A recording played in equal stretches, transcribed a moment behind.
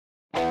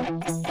Då säger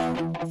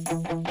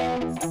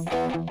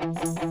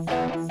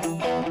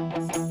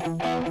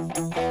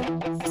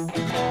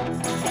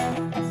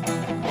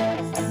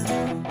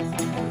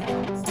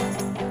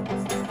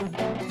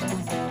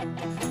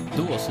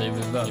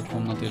vi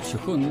välkomna till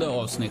 27:e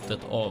avsnittet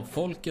av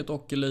Folket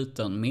och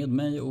eliten med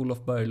mig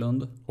Olof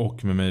Berglund.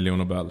 Och med mig Leon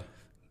Nobel.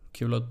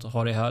 Kul att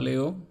ha dig här,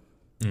 Leo.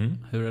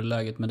 Hur är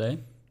läget med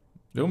dig?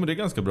 Jo, men det är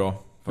ganska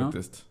bra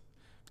faktiskt.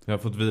 Jag har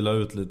fått vila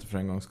ut lite för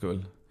en gångs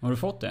skull. Har du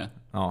fått det?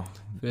 Ja.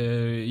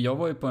 Jag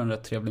var ju på en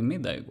rätt trevlig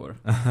middag igår.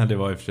 Det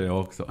var i och för sig jag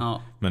också.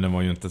 Ja. Men den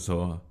var ju inte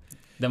så...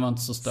 Den var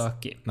inte så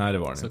stökig. Nej, det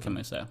var den så inte. kan man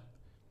ju säga.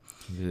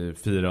 Vi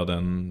firade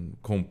en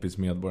kompis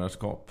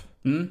medborgarskap.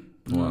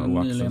 På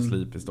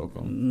Axelslip i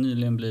Stockholm.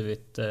 Nyligen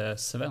blivit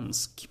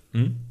svensk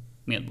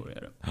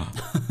medborgare.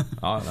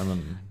 Ja, nej,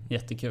 men...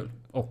 Jättekul.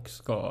 Och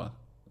ska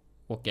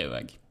åka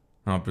iväg.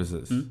 Ja,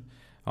 precis.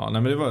 Ja,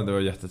 nej, men det var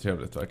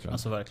jättetrevligt verkligen.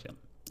 Alltså verkligen.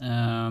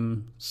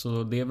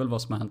 Så det är väl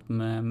vad som har hänt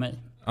med mig.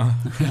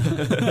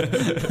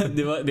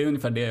 Det är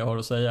ungefär det jag har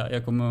att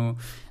säga.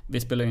 Vi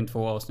spelar ju in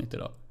 2 avsnitt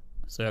idag.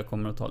 Så jag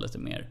kommer att ta lite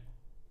mer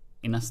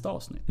i nästa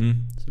avsnitt.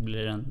 Så det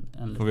blir en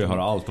får vi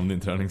höra allt om din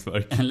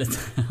träningsvärk.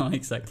 Ja,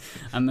 exakt.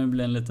 Men det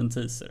blir en liten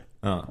teaser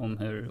om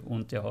hur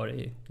ont jag har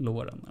i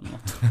låren eller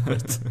något.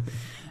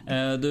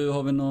 Du,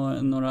 har vi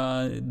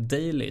några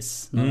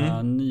dailies,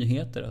 några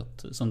nyheter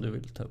som du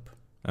vill ta upp?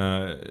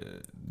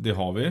 Det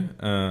har vi.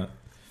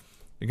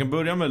 Vi kan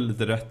börja med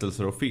lite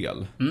rättelser och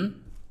fel.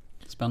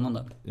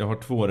 Spännande. Jag har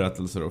 2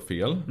 rättelser och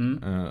fel.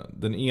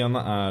 Den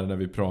ena är när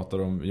vi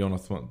pratar om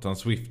Jonathan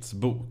Swifts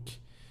bok.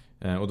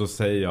 Och då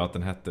säger jag att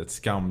den hette ett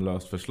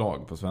skamlöst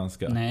förslag på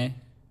svenska.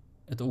 Nej,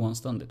 ett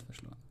oanständigt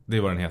förslag. Det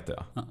är vad den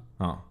heter,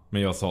 ja.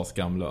 Men jag sa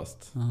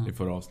skamlöst i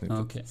förra avsnittet.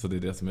 Okay. Så det är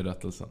det som är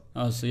rättelsen.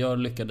 Alltså jag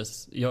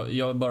lyckades.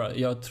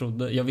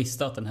 Jag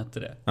visste att den hette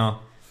det. Ja.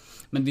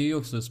 Men det är ju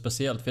också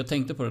speciellt, för jag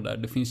tänkte på det där.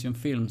 Det finns ju en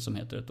film som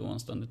heter ett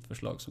oanständigt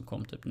förslag som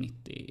kom typ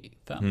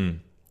 95.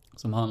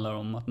 Som handlar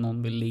om att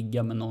någon vill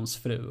ligga med någons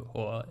fru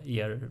och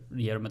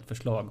ger dem ett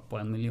förslag på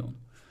 1 miljon.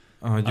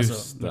 Ja, just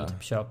alltså, det.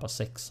 Typ köpa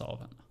sex av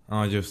henne.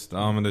 Ja, just det.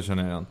 Ja, men det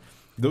känner jag igen.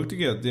 Dock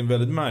tycker jag att det är en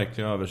väldigt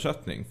märklig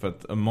översättning. För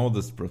att a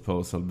modest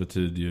proposal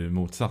betyder ju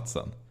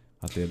motsatsen.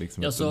 Att det är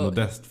liksom ett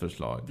modest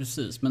förslag.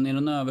 Precis, men är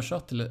den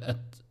översatt till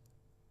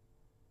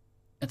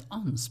ett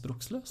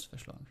anspråkslöst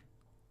förslag?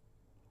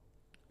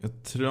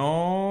 Jag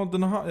tror att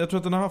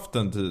den har haft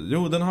en tid.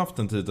 Jo, den har haft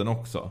en titeln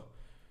också.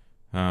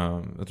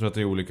 Jag tror att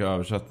det är olika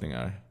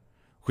översättningar.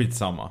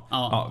 Skitsamma.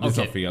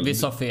 Vi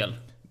sa fel.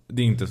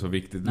 Det är inte så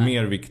viktigt. Nej.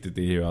 Mer viktigt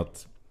är ju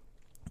att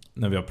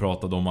när vi har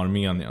pratat om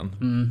Armenien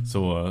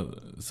så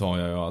sa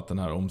jag ju att den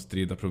här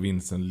omstridda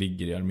provinsen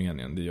ligger i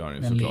Armenien. Det gör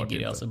den såklart inte. Den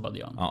ligger i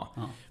Azerbaijan. Ja.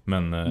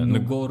 Men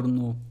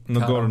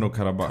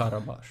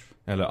Nagorno-Karabach.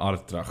 Eller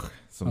Artsakh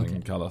som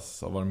den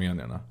kallas av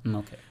armenierna.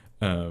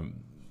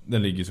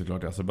 Den ligger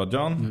såklart i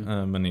Azerbaijan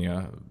men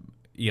är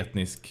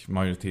etnisk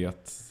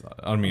majoritet,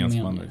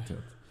 armensk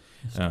majoritet.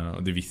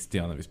 Och det visste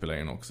jag när vi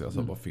spelade in också. Jag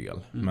sa bara fel.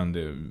 Men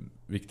det är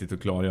viktigt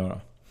att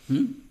klargöra.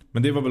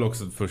 Men det var väl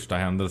också första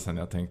händelsen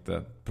jag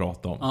tänkte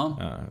prata om.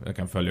 Jag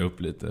kan följa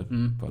upp lite.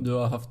 Du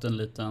har haft en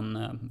liten,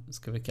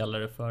 ska vi kalla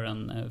det för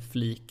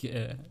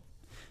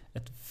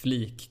ett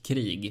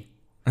flikkrig.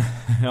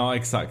 Ja,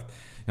 exakt.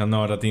 Jag har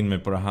nördat in mig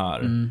på det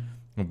här.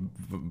 Och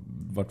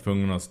varit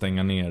tvungen att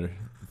stänga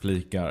ner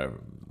flikar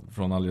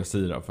från Al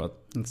Jazeera för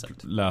att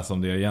läsa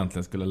om det jag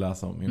egentligen skulle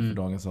läsa om inför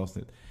dagens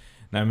avsnitt.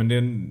 Nej, men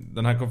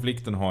den här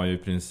konflikten har ju i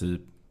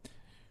princip,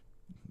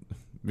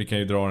 vi kan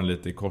ju dra den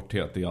lite i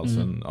korthet. Det är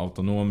alltså en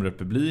autonom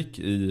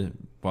republik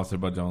på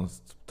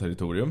Azerbajdzjans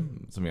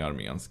territorium som är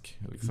armensk.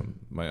 Liksom,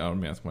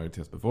 armensk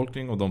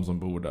majoritetsbefolkning. Och de som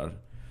bor där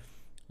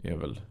är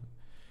väl,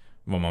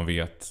 vad man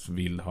vet,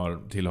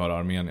 tillhör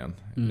Armenien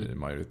i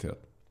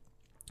majoritet.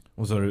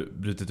 Och så har det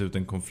brutit ut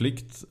en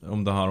konflikt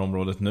om det här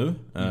området nu.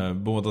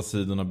 Båda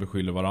sidorna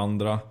beskyller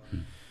varandra.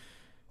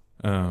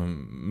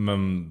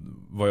 Men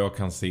vad jag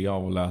kan se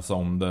av att läsa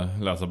om det,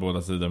 läsa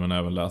båda sidor men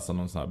även läsa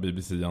någon sån här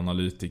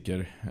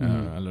BBC-analytiker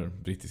eller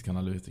brittisk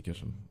analytiker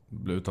som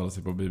uttalar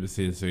sig på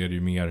BBC, så är det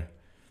ju mer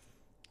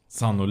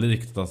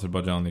sannolikt att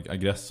Azerbaijan är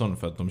aggressorn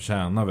för att de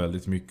tjänar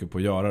väldigt mycket på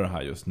att göra det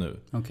här just nu.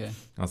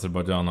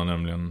 Azerbaijan har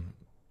nämligen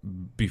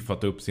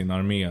biffat upp sin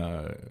armé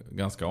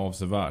ganska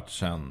avsevärt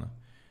sen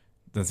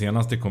den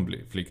senaste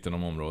konflikten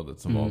om området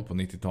som var på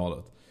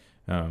 90-talet.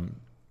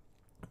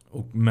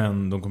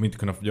 Men de kommer inte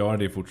kunna göra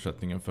det i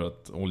fortsättningen för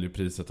att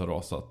oljepriset har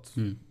rasat,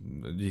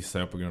 gissar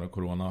jag, på grund av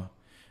corona.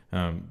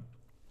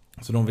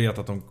 Så de vet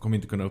att de kommer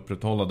inte kunna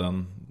upprätthålla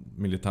den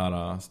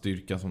militära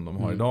styrka som de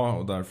har idag,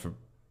 och därför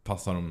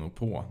passar de nog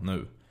på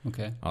nu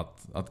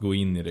att gå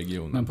in i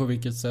regionen. Men på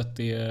vilket sätt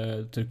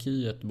är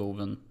Turkiet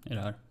boven i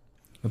det här?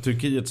 Ja,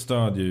 Turkiet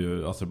stödjer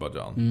ju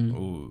Azerbaijan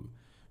och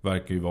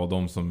verkar ju vara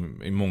de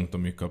som i mångt och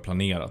mycket har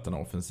planerat den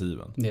här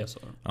offensiven. Det är så.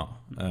 Ja,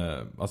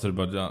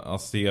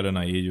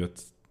 azererna är ju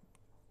ett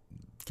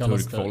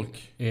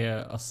turkfolk.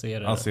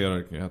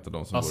 Azerer heter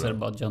de som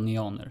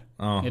Azerbajdzjanianer.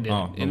 Ja,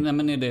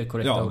 är det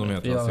korrekt? Ja, de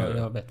heter azerer.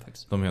 Jag vet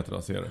faktiskt. De heter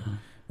azerer.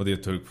 Och det är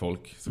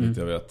turkfolk, så vitt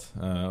jag vet.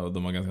 Och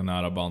de har ganska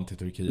nära band till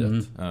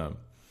Turkiet.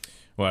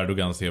 Och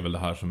Erdogan ser väl det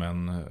här som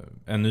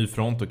en ny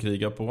front att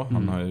kriga på.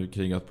 Han har ju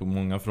krigat på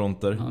många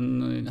fronter.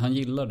 Han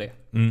gillar det.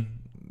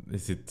 I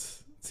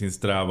sin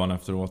strävan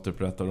efter att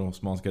återupprätta det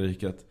Osmanska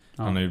riket.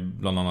 Han har ju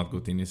bland annat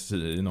gått in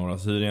i norra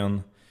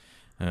Syrien.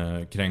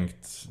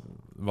 Kränkt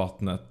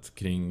vattnet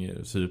kring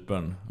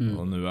Cypern.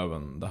 Och nu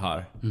även det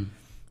här.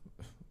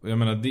 Jag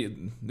menar,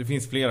 det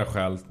finns flera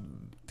skäl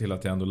till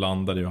att jag ändå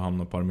landade i att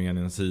hamna på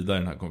Armeniens sida i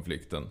den här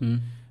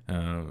konflikten.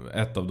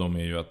 Ett av dem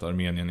är ju att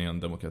Armenien är en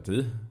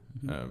demokrati.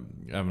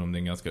 Även om det är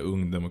en ganska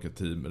ung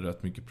demokrati med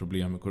rätt mycket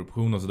problem med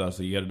korruption och sådär,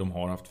 så de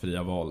har haft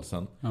fria val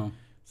sen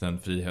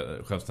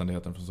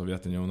självständigheten från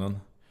Sovjetunionen.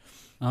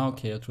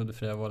 Okej, jag trodde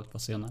fria valet var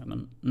senare,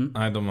 men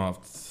nej, de har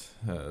haft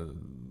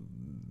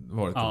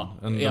varit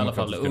en i alla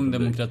fall ung republik.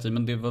 Demokrati,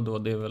 men det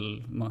är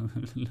väl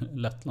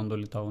Lettland och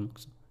Litauen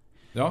också.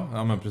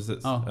 Ja, men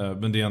precis.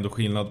 Men det är ändå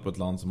skillnad på ett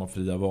land som har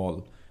fria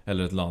val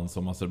eller ett land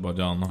som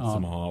Azerbaijan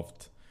som har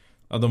haft,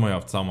 de har ju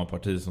haft samma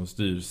parti som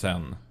styr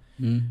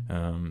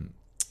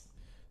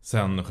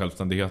sen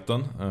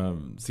självständigheten.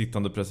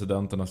 Sittande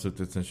presidenten har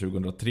suttit sedan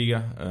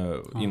 2003.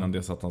 Innan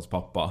det satt hans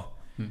pappa.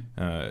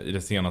 I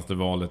det senaste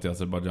valet i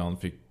Azerbaijan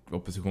fick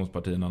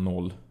oppositionspartierna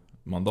 0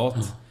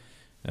 mandat.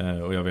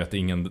 Och jag vet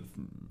ingen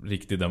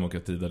riktig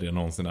demokrati där det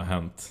någonsin har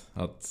hänt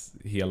att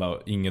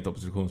inget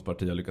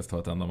oppositionsparti har lyckats ta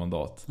ett enda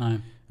mandat. Nej.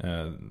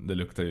 Det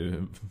luktar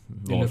ju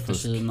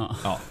valfusk. Kina.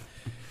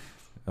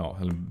 Ja,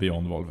 eller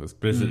beyond valfusk.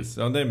 Precis.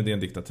 Ja, det är en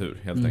diktatur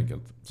helt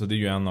enkelt. Så det är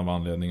ju en av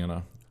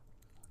anledningarna.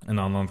 En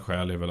annan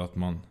skäl är väl att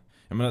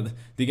jag menar,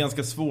 det är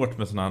ganska svårt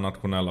med såna här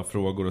nationella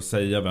frågor att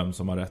säga vem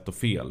som har rätt och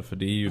fel. För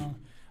det är ju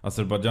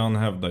Azerbaijan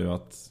hävdar ju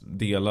att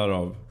delar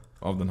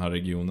av den här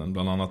regionen,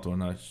 bland annat då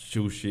den här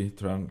Shushi,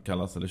 tror jag den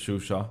kallas, eller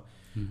Shusha.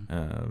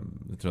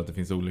 Jag tror att det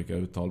finns olika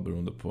uttal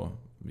beroende på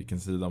vilken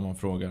sida man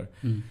frågar.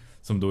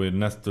 Som då är den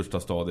näst största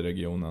stad i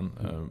regionen.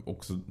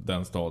 Också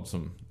den stad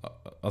som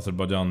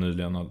Azerbaijan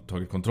nyligen har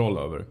tagit kontroll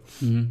över.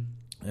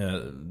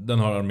 Den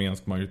har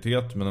armensk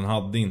majoritet, men den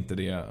hade inte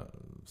det,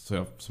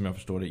 som jag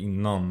förstår det,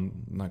 innan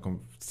den här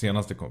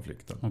senaste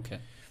konflikten. Okay.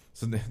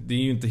 Så det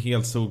är ju inte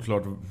helt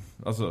såklart,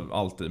 alltså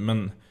alltid.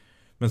 Men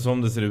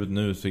som det ser ut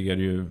nu så är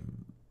det ju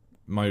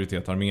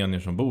majoritet armenier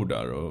som bor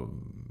där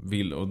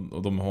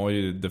och de har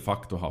ju de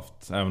facto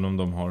haft, även om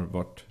de har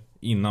varit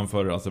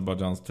innanför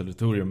Azerbajdzjans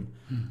territorium,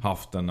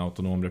 haft en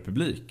autonom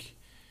republik.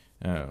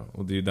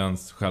 Och det är ju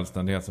dens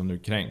självständighet som nu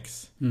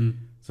kränks.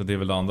 Så det är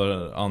väl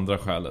det andra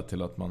skälet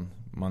till att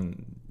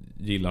man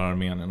gillar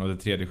Armenien. Och det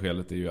tredje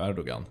skälet är ju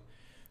Erdogan.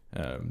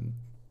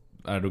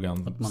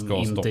 Erdogan att man ska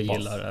inte stoppas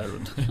gillar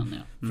Erdogan,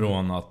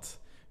 från att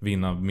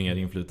vinna mer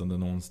inflytande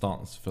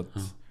någonstans. För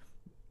att,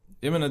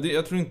 jag menar,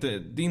 jag tror inte,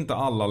 det är inte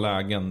alla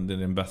lägen det är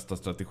den bästa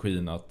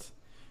strategin att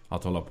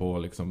hålla på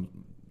liksom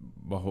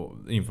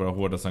införa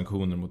hårda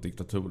sanktioner mot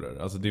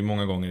diktatorer. Alltså det är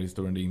många gånger i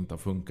historien det inte har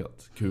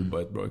funkat. Kuba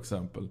är ett bra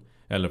exempel.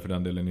 Eller för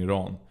den delen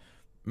Iran.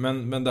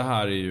 Men det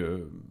här är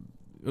ju,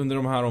 under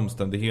de här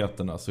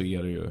omständigheterna så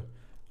är det ju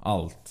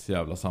allt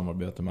jävla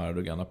samarbete med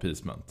Erdogan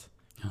appeasement.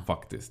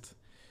 Faktiskt.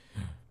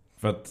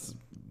 För att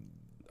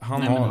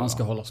han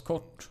ska hållas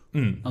kort.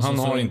 Alltså, han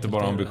har inte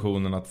bara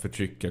ambitionen att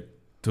förtrycka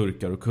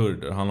turkar och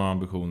kurder. Han har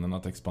ambitionen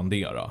att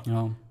expandera.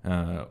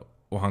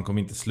 Och han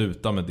kommer inte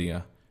sluta med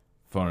det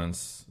förrän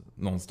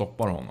någon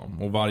stoppar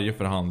honom. Och varje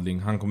förhandling,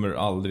 han kommer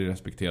aldrig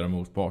respektera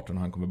motparten.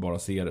 Han kommer bara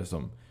se det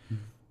som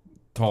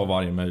ta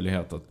varje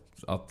möjlighet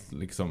att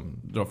liksom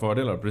dra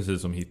fördelar,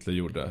 precis som Hitler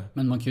gjorde.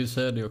 Men man kan ju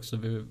säga det också,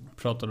 vi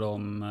pratade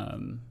om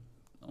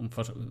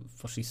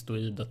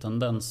fascistoida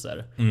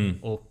tendenser.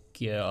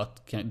 Och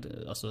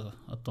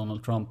att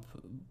Donald Trump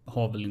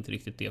har väl inte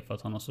riktigt det, för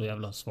att han har så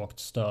jävla svagt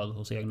stöd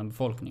hos egna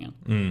befolkningen.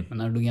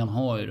 Men Erdogan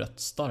har ju rätt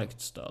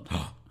starkt stöd.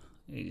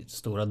 I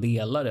stora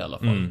delar i alla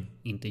fall.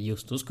 Inte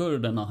just hos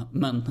kurderna,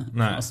 men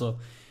alltså,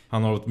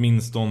 han har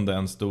åtminstone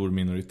en stor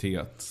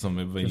minoritet som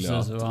är villig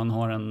att han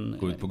har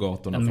gå ut på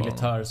gatorna en för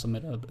militär honom. som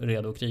är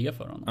redo att kriga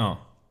för honom.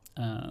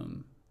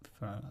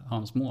 För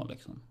hans mål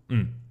liksom.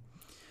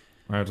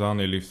 Han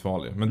är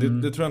livsfarlig.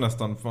 Men det tror jag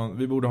nästan,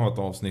 vi borde ha ett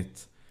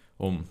avsnitt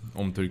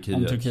om Turkiet.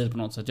 Om Turkiet på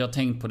något sätt. Jag har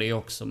tänkt på det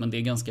också, men det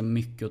är ganska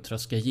mycket att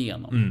tröska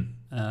igenom.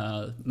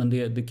 Men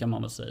det kan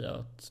man väl säga,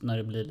 att när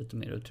det blir lite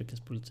mer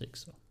utrikespolitik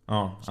så.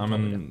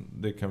 Men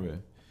det kan vi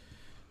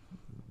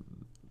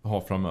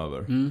ha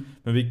framöver.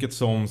 Men vilket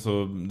så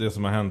det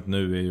som har hänt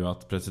nu är ju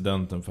att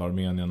presidenten för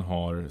Armenien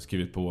har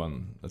skrivit på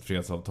ett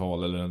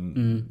fredsavtal eller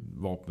en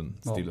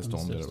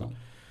vapenstillestånd.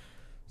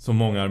 Som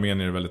många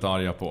armenier är väldigt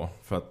arga på,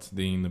 för att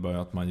det innebär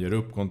att man ger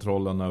upp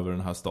kontrollen över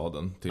den här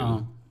staden till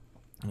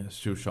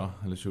Shusha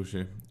eller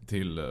Shushi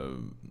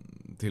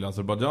till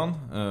Azerbaijan.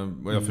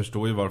 Och jag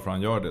förstår ju varför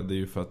han gör det. Det är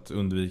ju för att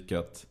undvika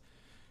att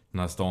den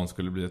här staden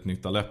skulle bli ett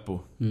nytt Aleppo.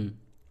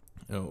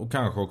 Och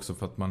kanske också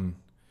för att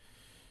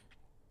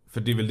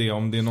för det är väl det,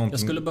 om det är någonting. Jag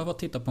skulle behöva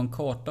titta på en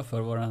karta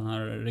för var den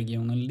här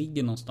regionen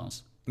ligger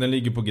någonstans. Den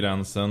ligger på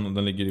gränsen och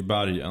den ligger i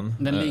bergen.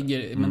 Men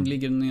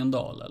ligger den i en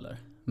dal eller?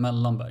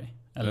 Mellanberg?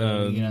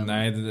 Eller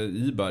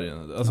nej, i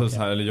bergen. Alltså så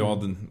här,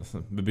 eller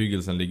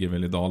bebyggelsen ligger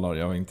väl i dalar.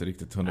 Jag har inte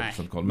riktigt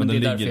 100% koll. Men det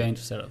är därför jag är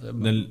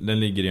intresserad. Den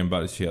ligger i en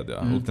bergskedja.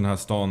 Och den här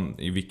stan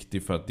är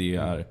viktig för att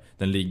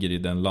den ligger i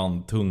den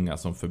landtunga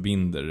som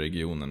förbinder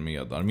regionen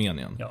med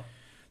Armenien. Ja.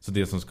 Så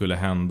det som skulle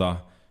hända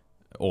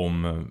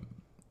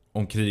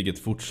om kriget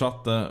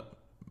fortsatte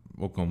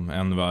och om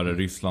än värre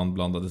Ryssland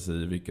blandade sig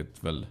i,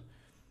 vilket väl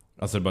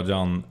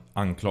Azerbaijan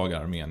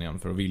anklagar Armenien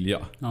för att vilja.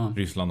 Ja.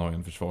 Ryssland har ju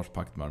en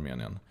försvarspakt med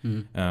Armenien.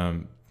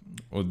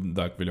 Och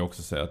där vill jag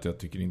också säga att jag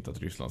tycker inte att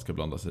Ryssland ska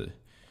blanda sig i.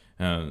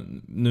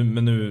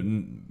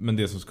 Men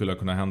det som skulle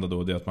kunna hända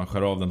då, det är att man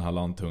skär av den här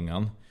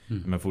landtungan,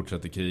 men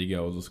fortsätter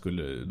kriga, och då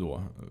skulle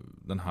då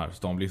den här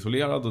stan bli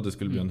isolerad, och det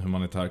skulle bli en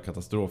humanitär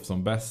katastrof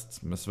som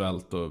bäst, med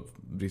svält och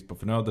brist på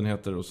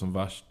förnödenheter, och som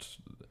värst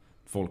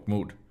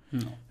folkmord.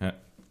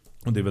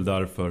 Och det är väl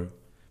därför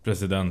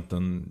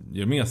presidenten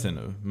ger med sig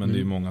nu. Men det är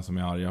ju många som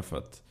är arga för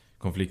att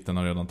konflikten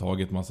har redan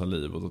tagit massa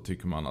liv, och då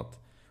tycker man att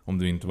om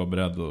du inte var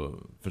beredd att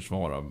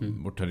försvara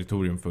vårt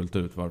territorium fullt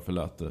ut,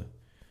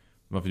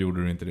 varför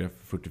gjorde du inte det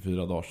för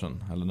 44 dagar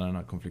sedan, eller när den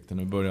här konflikten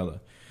nu började?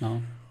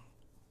 Ja.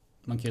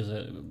 Man kan ju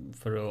säga,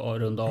 för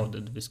att runda av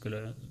det, vi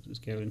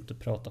ska ju inte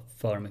prata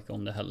för mycket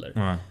om det heller.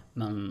 Nej.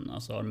 Men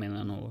alltså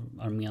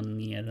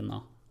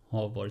armenierna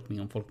har varit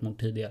med om folkmord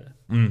tidigare.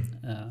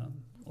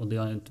 Och det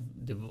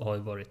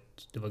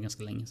var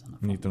ganska länge sedan.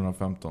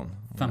 1915.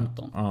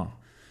 Ja.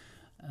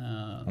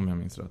 Om jag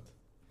minns rätt.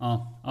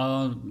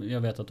 Ja,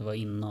 jag vet att det var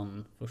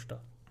innan första.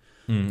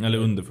 Eller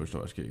under första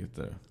världskriget.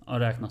 Ja,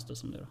 räknas det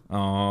som det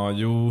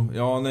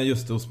då? Nej,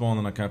 just det,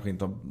 osmanerna kanske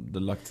inte har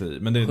lagt sig i.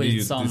 Men det är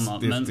ju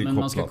men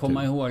man ska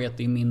komma ihåg att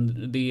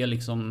det är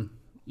liksom,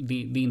 det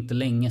är inte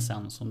länge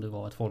sedan som det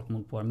var ett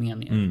folkmord på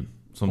Armenien.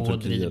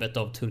 Drivet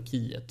av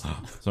Turkiet.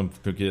 Som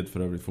Turkiet för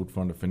övrigt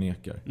fortfarande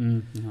förnekar.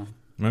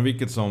 Men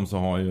vilket som, så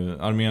har ju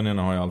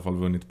armenierna har i alla fall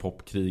vunnit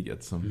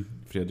popkriget, som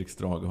Fredrik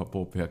Strage har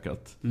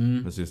påpekat,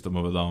 med System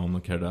of a Down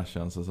och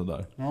Kardashians och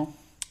sådär.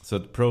 Så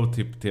ett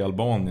pro-tip till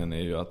Albanien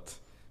är ju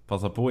att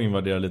passa på att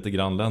invadera lite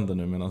grannländer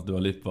nu medan du har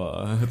lite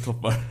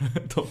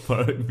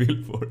toppar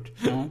Billboard.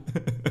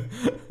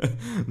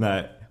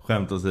 Nej,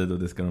 skämt åsido,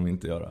 det ska de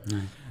inte göra.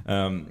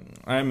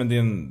 Nej, men det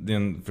är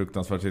en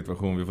fruktansvärd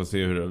situation. Vi får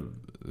se hur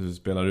det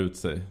spelar ut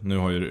sig. Nu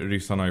har ju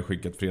ryssarna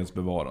skickat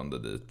fredsbevarande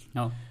dit.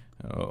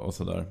 Och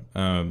sådär.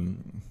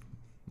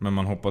 Men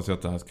man hoppas ju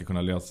att det här ska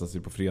kunna lösa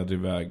sig på fredlig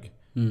väg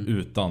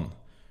utan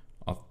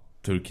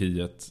att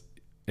Turkiet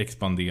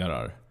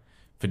expanderar.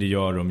 För det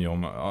gör de ju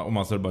om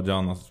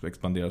Azerbaijan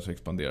expanderar, så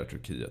expanderar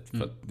Turkiet.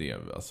 För att det är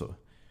alltså,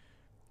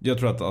 jag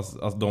tror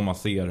att de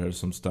azerer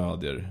som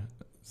stödjer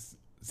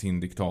sin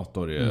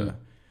diktator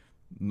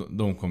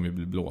de kommer ju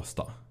bli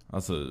blåsta.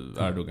 Alltså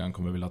Erdogan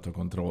kommer vilja ta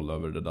kontroll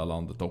över det där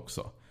landet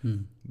också.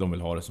 De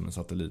vill ha det som en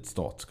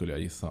satellitstat, skulle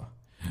jag gissa.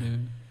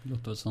 Det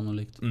låter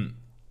sannolikt.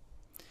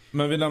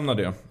 Men vi lämnar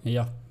det.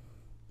 Ja.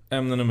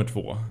 Ämne nummer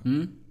 2.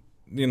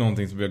 Det är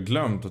någonting som vi har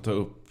glömt att ta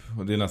upp.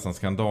 Och det är nästan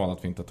skandal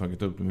att vi inte har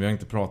tagit upp det. Men vi har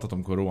inte pratat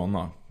om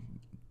corona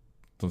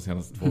de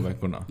senaste 2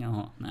 veckorna.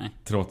 Jaha, nej.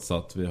 Trots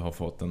att vi har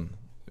fått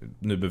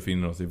nu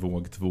befinner oss i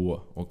våg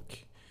 2 och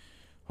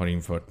har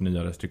infört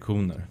nya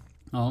restriktioner.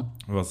 Ja.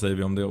 Vad säger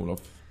vi om det, Olof?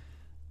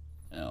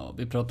 Ja,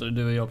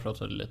 du och jag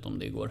pratade lite om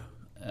det igår.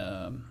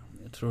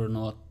 Jag tror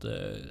nog att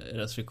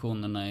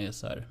restriktionerna är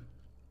så här.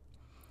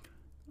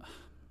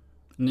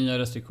 Nya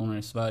restriktioner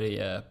i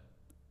Sverige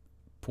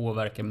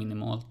påverkar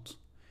minimalt.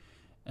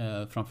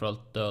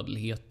 Framförallt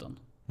dödligheten.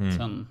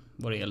 Sen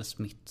vad det gäller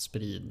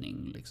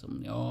smittspridning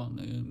liksom,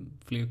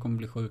 fler kommer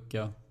bli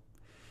sjuka.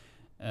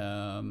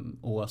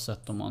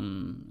 Oavsett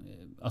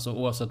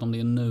om det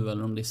är nu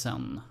eller om det är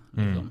sen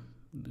liksom.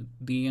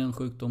 Det är en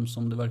sjukdom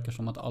som det verkar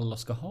som att alla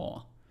ska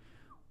ha.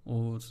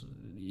 Och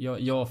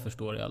jag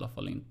förstår i alla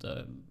fall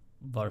inte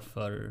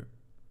varför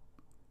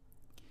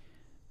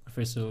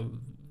det är så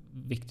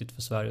viktigt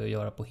för Sverige att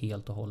göra på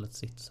helt och hållet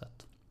sitt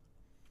sätt.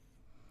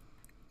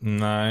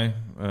 Nej,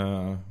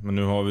 men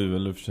nu har vi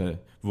väl i och för sig,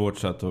 vårt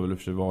sätt har väl i och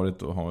för sig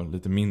varit att ha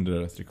lite mindre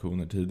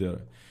restriktioner tidigare.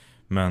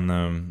 Men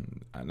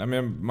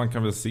man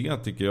kan väl se,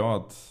 tycker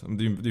jag, att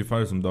det är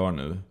färre som dör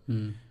nu.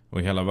 Och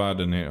i hela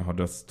världen har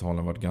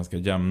dödstalen varit ganska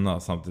jämna,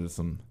 samtidigt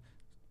som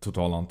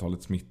totala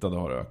antalet smittade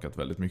har ökat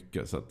väldigt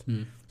mycket. Så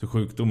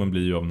sjukdomen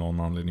blir ju av någon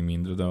anledning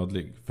mindre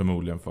dödlig.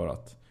 Förmodligen för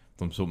att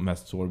de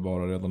mest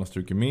sårbara redan har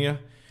strukit med.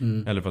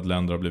 Eller för att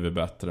länder har blivit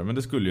bättre. Men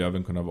det skulle ju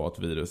även kunna vara att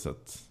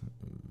viruset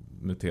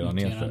muterar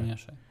ner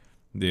sig.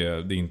 Det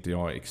är inte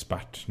jag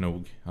expert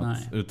nog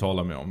att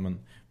uttala mig om.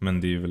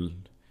 Men det är väl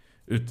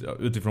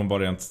utifrån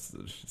bara en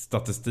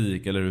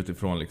statistik, eller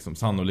utifrån liksom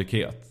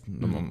sannolikhet.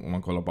 Om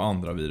man kollar på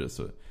andra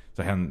virus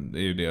så är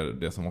ju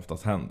det som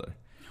oftast händer.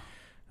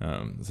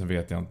 Sen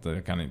vet jag inte,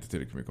 jag kan inte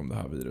tillräckligt mycket om det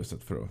här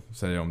viruset för att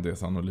säga om det är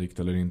sannolikt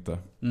eller inte.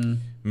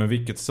 Men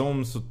vilket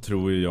som, så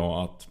tror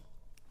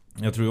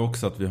jag tror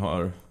också att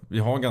vi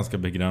har ganska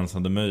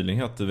begränsade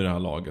möjligheter vid det här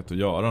laget att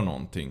göra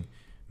någonting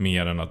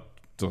mer än att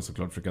då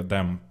såklart försöka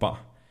dämpa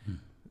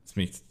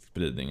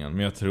smittspridningen.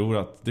 Men jag tror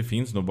att det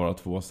finns nog bara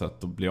 2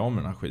 sätt att bli av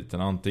med den här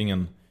skiten.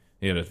 Antingen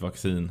är det ett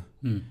vaccin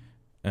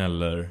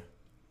eller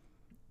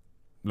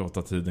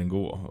låta tiden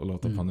gå och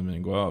låta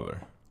pandemin gå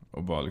över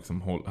och bara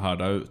liksom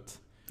härda ut.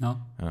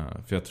 Ja.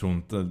 För jag tror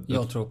inte...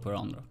 Jag tror på det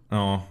andra.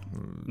 Ja.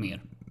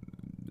 Mer.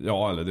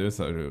 Ja, eller det är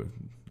så här,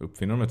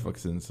 uppfinner de ett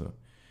vaccin så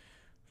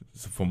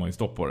får man ju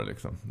stopp på det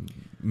liksom.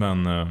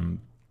 Men...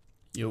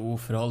 Jo,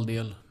 för all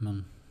del,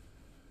 men...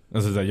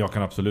 Alltså, jag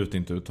kan absolut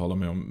inte uttala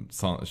mig om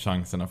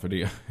chanserna för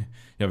det.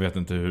 Jag vet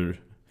inte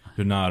hur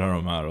nära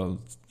de är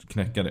att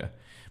knäcka det.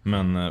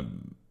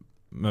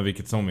 Men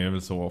vilket som är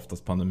väl så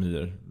oftast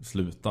pandemier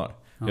slutar.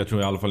 Ja. Jag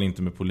tror i alla fall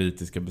inte med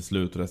politiska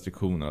beslut och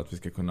restriktioner att vi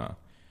ska kunna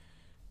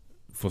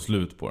få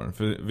slut på den.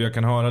 För jag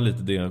kan höra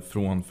lite det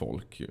från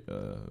folk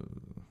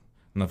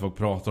när folk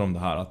pratar om det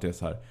här, att det är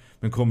så här,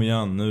 men kom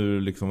igen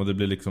nu liksom, och det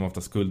blir liksom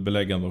ofta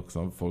skuldbeläggande också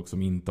av folk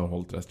som inte har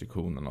hållit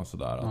restriktionerna och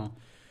sådär. Ja.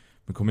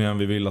 Men kom igen,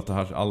 vi vill att det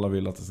här, alla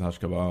vill att det här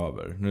ska vara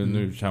över.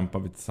 Nu kämpar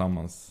vi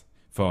tillsammans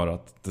för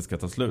att det ska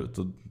ta slut.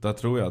 Och där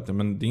tror jag att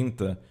men det är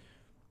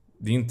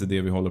inte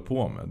det vi håller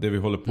på med. Det vi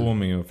håller på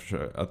med är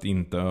att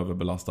inte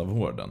överbelasta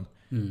vården.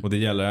 Och det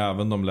gäller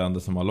även de länder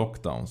som har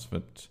lockdowns. För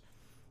att,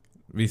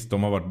 visst,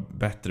 de har varit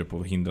bättre på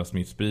att hindra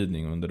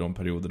smittspridning under de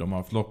perioder de har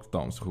haft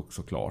lockdowns,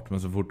 såklart.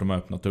 Men så fort de har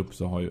öppnat upp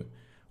så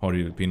har det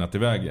ju pinnat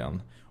iväg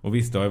igen. Och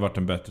visst, det har ju varit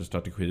en bättre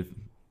strategi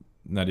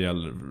när det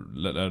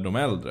gäller de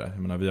äldre. Jag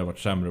menar, vi har varit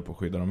sämre på att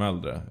skydda de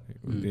äldre.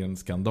 Det är en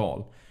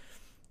skandal.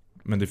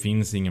 Men det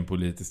finns ingen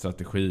politisk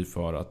strategi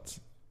för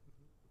att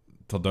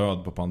ta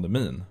död på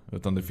pandemin.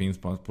 Utan det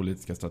finns bara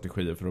politiska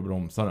strategier för att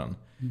bromsa den.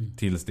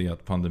 Tills det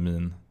att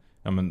pandemin,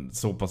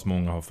 så pass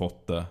många har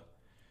fått det.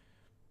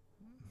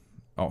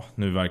 Ja,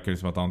 nu verkar det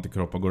som att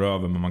antikroppar går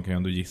över. Men man kan ju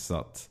ändå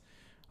gissa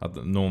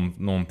att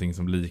någonting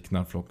som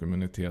liknar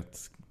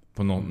flockimmunitet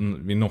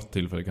vid något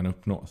tillfälle kan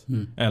uppnås.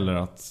 Eller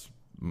att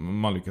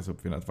man lyckas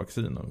uppfinna ett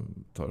vaccin och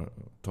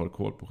tar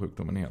koll på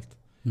sjukdomen helt.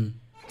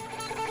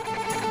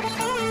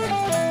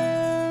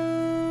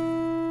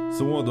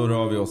 Så då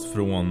rör vi oss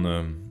från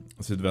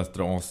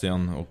sydvästra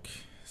Asien och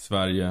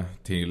Sverige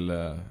till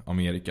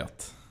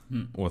Amerikat.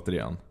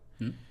 Återigen.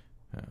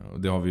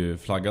 Det har vi ju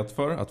flaggat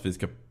för, att vi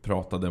ska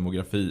prata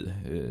demografi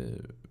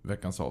i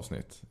veckans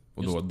avsnitt.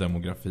 Och då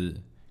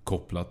demografi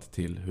kopplat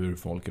till hur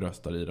folk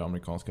röstar i det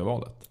amerikanska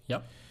valet.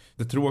 Ja.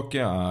 Det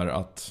tråkiga är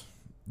att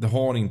det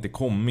har inte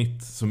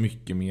kommit så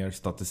mycket mer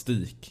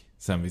statistik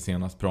sen vi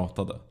senast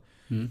pratade.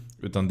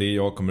 Utan det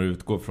jag kommer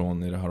utgå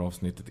från i det här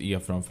avsnittet är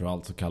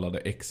framförallt så kallade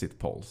exit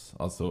polls.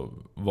 Alltså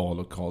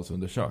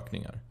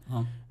vallokalsundersökningar.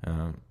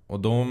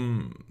 Och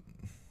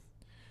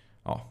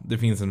det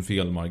finns en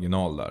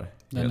felmarginal där.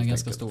 Den är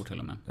ganska stor till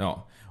och med.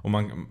 Ja, och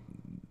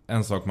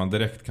en sak man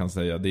direkt kan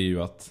säga, det är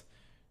ju att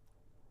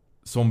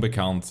som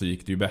bekant så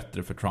gick det ju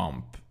bättre för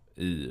Trump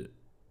i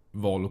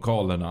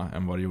vallokalerna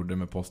än vad det gjorde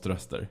med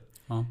poströster.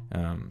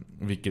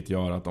 Vilket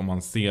gör att om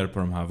man ser på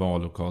de här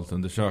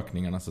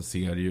vallokalsundersökningarna så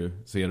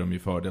ser de ju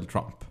fördel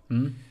Trump.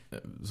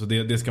 Så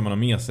det ska man ha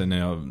med sig när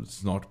jag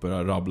snart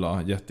börjar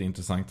rabbla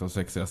jätteintressanta och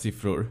sexiga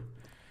siffror.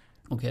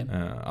 Okay.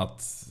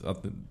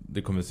 Att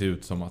det kommer se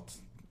ut som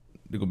att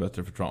det går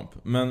bättre för Trump.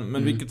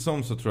 Men vilket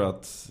som så tror jag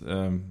att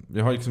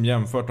vi har liksom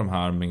jämfört de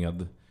här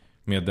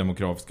med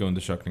demografiska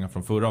undersökningar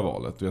från förra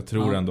valet. Och jag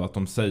tror ändå att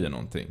de säger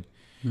någonting.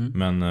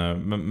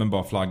 Men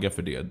bara flagga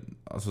för det.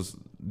 Alltså,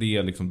 det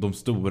är liksom de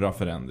stora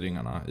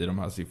förändringarna i de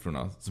här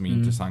siffrorna som är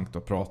intressant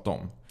att prata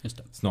om. Just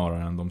det.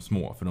 Snarare än de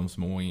små. För de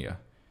små är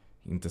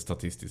inte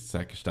statistiskt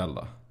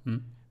säkerställda.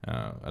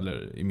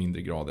 Eller i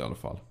mindre grad i alla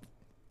fall.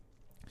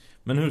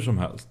 Men hur som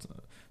helst.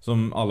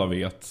 Som alla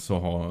vet så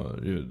har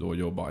ju då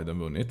Joe Biden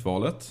vunnit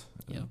valet.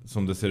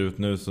 Som det ser ut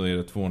nu så är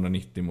det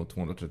 290 mot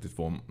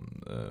 232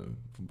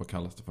 vad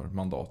kallas det för?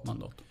 Mandat.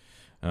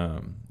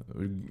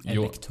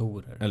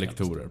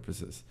 Elektorer,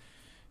 precis.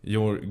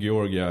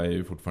 Georgia är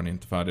ju fortfarande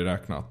inte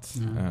färdigräknat.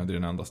 Det är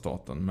den enda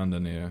staten.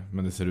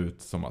 Men det ser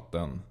ut som att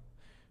den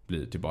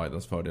blir till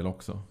Bidens fördel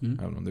också.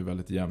 Även om det är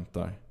väldigt jämnt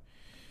där.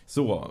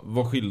 Så,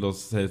 vad skiljer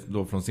oss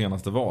då från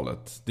senaste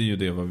valet? Det är ju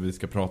det vad vi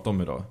ska prata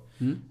om idag.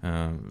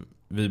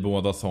 Vi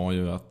båda sa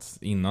ju att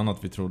innan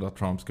att vi trodde att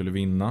Trump skulle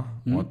vinna.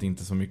 Och att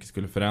inte så mycket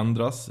skulle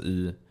förändras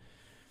i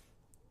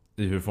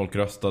hur folk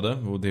röstade.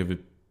 Och det vi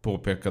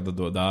påpekade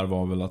då där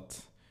var väl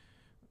att,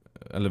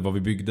 eller vad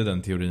vi byggde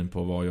den teorin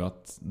på var ju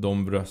att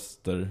de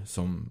röster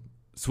som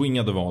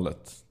swingade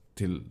valet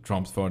till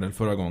Trumps fördel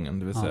förra gången,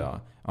 det vill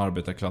säga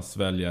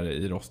arbetarklassväljare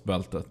i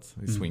rostbältet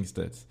i swing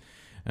states,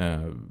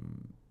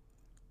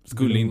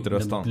 skulle inte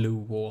rösta.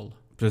 Blue wall.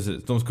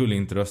 Precis, de skulle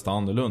inte rösta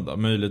annorlunda.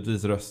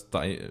 Möjligtvis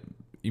rösta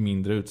i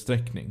mindre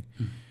utsträckning.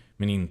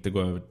 Men inte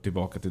gå över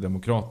tillbaka till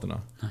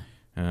demokraterna.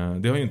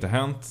 Det har ju inte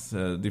hänt.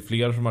 Det är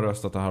fler som har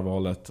röstat det här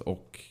valet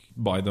och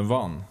Biden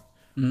vann.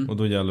 Och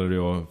då gäller det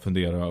att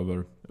fundera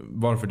över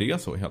varför det är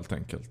så helt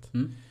enkelt.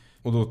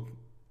 Och då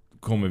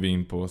kommer vi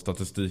in på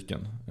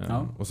statistiken.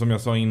 Och som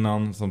jag sa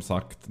innan, som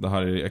sagt, det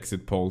här är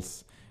exit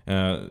polls.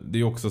 Det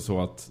är också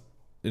så att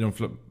i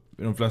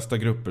de flesta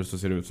grupper så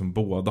ser det ut som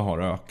båda har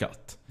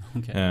ökat.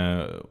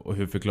 Okay. Och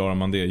hur förklarar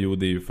man det? Jo,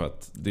 det är ju för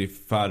att det är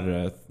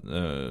färre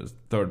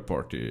third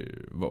party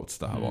votes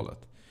det här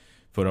valet.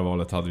 Förra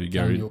valet hade vi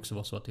Gary... Det kan ju också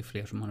vara så att det är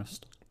fler som har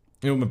röstat.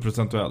 Jo, men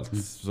procentuellt.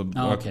 Så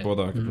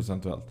båda ökar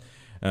procentuellt.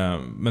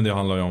 Men det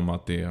handlar ju om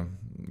att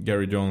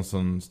Gary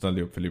Johnson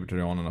ställde upp för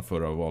Libertarianerna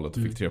förra valet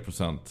och fick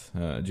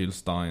 3%. Jill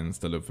Stein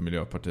ställde upp för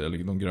Miljöpartiet,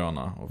 eller de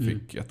gröna, och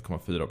fick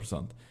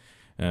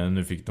 1,4%.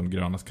 Nu fick de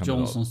grönas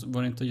kandidat.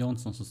 Var det inte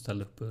Johnson som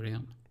ställde upp i år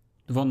igen?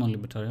 Det var någon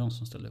libertarian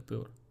som ställde upp i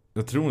år.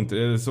 Jag tror inte,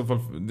 i så fall,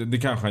 det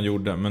kanske han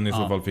gjorde, men i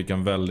så fall fick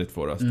han väldigt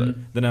få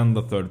röster. Den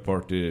enda third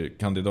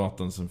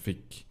party-kandidaten som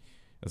fick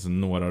alltså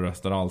några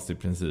röster alls i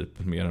princip,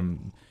 mer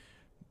än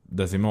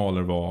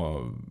decimaler,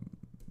 var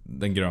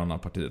den gröna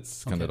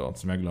partiets kandidat,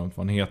 som jag glömt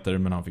vad han heter,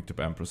 men han fick typ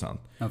 1%.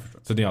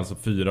 Så det är alltså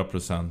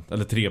 4%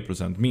 eller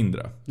 3%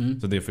 mindre.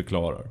 Så det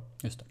förklarar.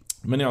 Just det.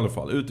 Men i alla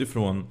fall,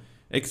 utifrån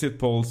exit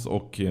polls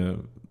och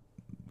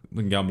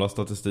den gamla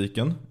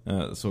statistiken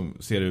så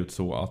ser det ut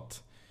så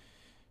att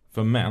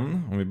för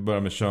män, om vi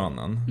börjar med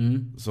könen,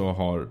 så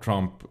har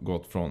Trump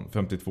gått från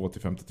 52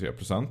 till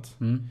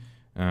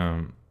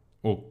 53%.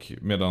 Och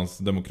medan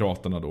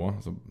demokraterna då,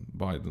 alltså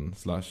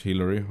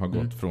Biden/Hillary, har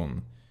gått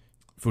från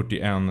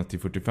 41 till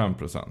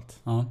 45%.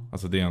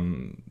 Alltså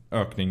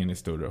ökningen är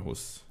större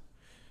hos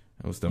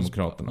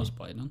demokraterna. Hos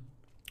Biden.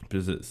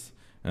 Precis.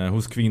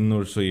 Hos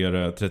kvinnor så är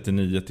det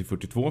 39 till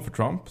 42 för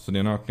Trump. Så det är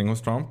en ökning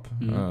hos Trump.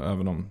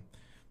 Även om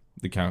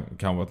det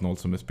kan vara ett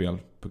nollsummespel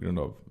på grund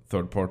av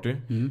third party.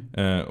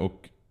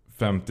 Och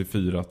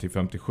 54 till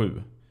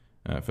 57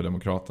 för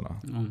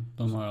demokraterna.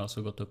 De har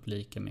alltså gått upp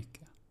lika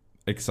mycket.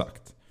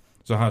 Exakt.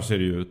 Så här ser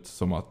det ut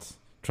som att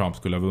Trump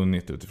skulle ha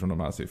vunnit utifrån de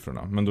här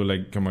siffrorna. Men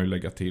då kan man ju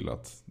lägga till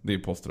att det är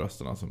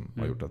poströsterna som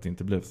har gjort att det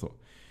inte blev så.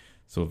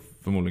 Så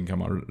förmodligen kan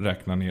man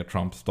räkna ner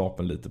Trumps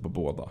stapel lite på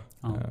båda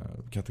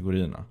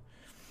kategorierna.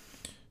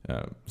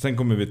 Sen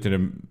kommer vi till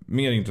det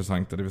mer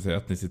intressanta, det vill säga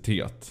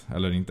etnicitet.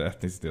 Eller inte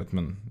etnicitet,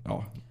 men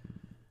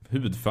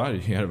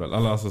hudfärg är det väl.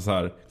 Alltså, så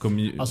här,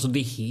 alltså det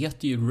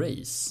heter ju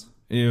race.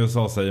 I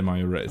USA säger man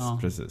ju race,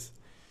 precis.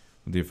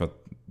 Och det är för att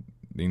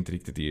det är inte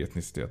riktigt är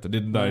etnicitet. Det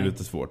där är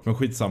lite svårt. Men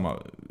skitsamma.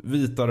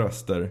 Vita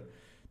röster.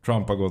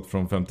 Trump har gått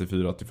från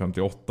 54 till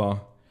 58.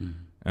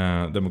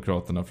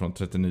 Demokraterna från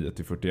 39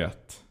 till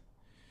 41.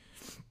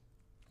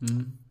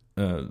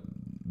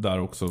 Där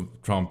också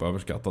Trump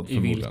överskattad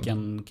förmodligen. I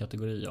vilken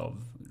kategori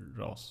av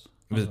ras?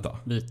 Vita.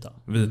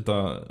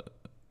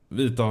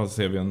 Vita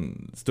ser vi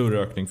en större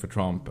ökning för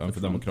Trump än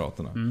för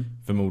demokraterna.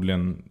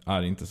 Förmodligen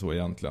är det inte så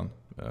egentligen.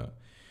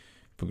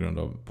 På grund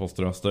av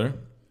poströster.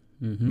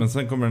 Men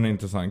sen kommer en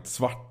intressant.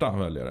 Svarta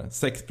väljare.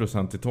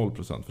 6% till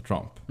 12% för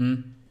Trump.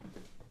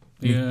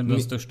 Det är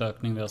den största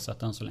ökning vi har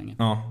sett än så länge.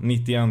 Ja,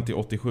 91 till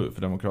 87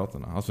 för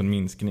demokraterna. Alltså en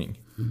minskning.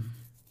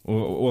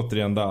 Och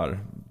återigen där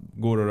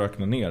går det att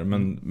räkna ner.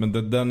 Men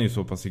den är ju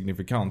så pass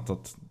signifikant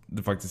att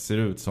det faktiskt ser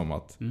ut som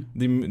att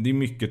det är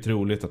mycket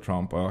troligt att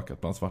Trump har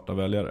ökat bland svarta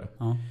väljare.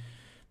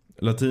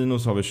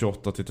 Latinos har vi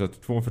 28 till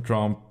 32 för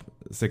Trump.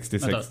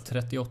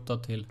 38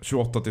 till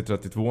 28 till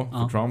 32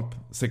 för Trump.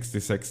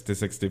 66 till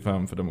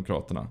 65 för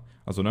demokraterna.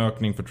 Alltså en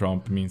ökning för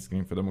Trump,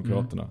 minskning för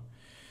demokraterna.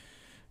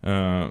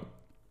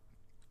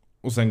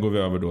 Och sen går vi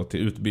över då till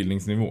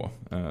utbildningsnivå.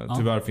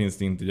 Tyvärr finns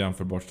det inte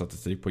jämförbar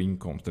statistik på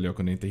inkomst, eller jag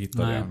kunde inte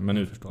hitta det.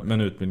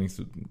 Men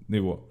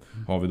utbildningsnivå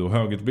har vi då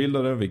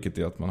högutbildade, vilket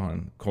är att man har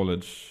en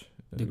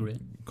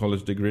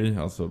college degree,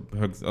 alltså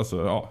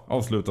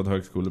avslutad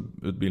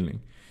högskoleutbildning.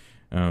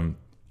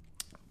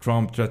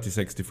 Trump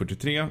 36 till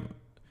 43,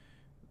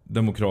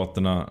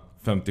 demokraterna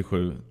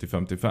 57 till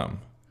 55.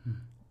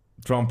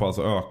 Trump har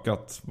alltså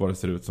ökat vad det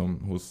ser ut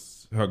som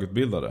hos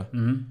högutbildade.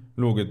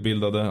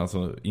 Lågutbildade,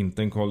 alltså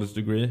inte en college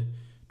degree.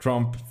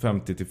 Trump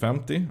 50 till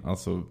 50,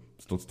 alltså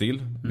stått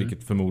still,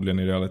 vilket förmodligen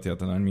i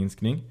realiteten är en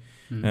minskning.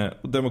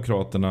 Och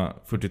demokraterna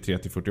 43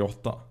 till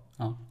 48.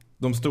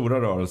 De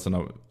stora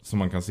rörelserna som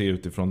man kan se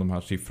utifrån de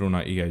här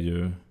siffrorna är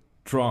ju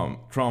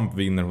Trump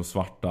vinner hos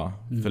svarta,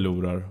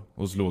 förlorar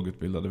hos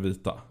lågutbildade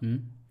vita.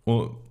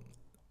 Och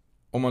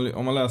om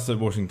man läser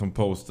Washington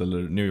Post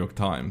eller New York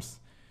Times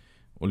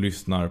och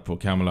lyssnar på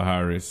Kamala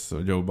Harris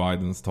och Joe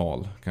Bidens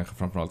tal, kanske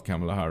framförallt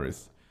Kamala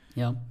Harris,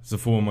 så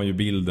får man ju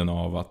bilden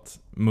av att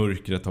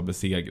mörkret har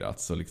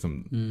besegrats och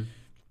liksom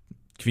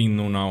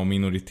kvinnorna och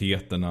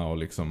minoriteterna och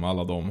liksom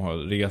alla de har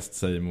rest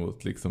sig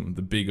mot liksom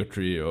the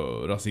bigotry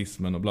och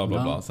rasismen och bla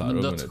bla bla. Så här,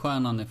 men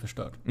dödsstjärnan är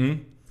förstörd.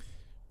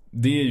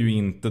 Det är ju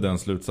inte den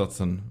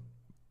slutsatsen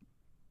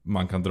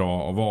man kan dra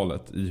av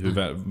valet i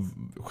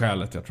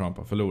skälet till att Trump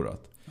har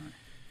förlorat.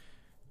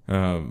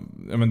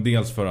 Men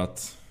dels för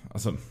att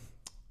alltså,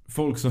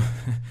 folk som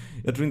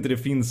jag tror inte det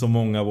finns så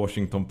många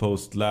Washington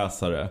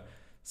Post-läsare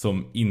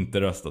som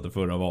inte röstade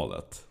förra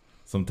valet,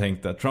 som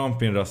tänkte att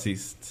Trump är en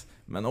rasist,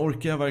 men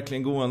orkar jag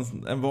verkligen gå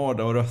en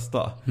vardag och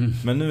rösta?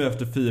 Men nu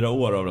efter 4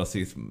 år av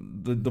rasism,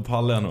 då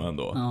pallar jag nog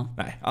ändå.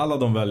 Nej, alla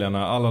de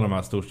väljarna, alla de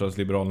här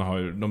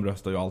storstadsliberalerna de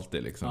röstar ju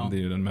alltid liksom. Det är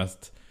ju den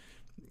mest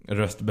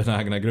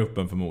röstbenägna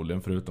gruppen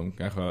förmodligen, förutom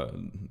kanske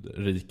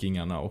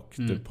rikingarna och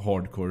typ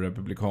hardcore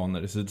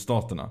republikaner i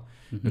sydstaterna.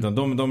 Utan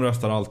de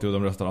röstar alltid, och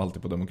de röstar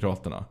alltid på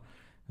demokraterna.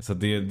 Nej. Så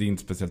det är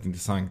inte speciellt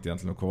intressant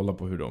egentligen att kolla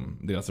på hur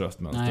deras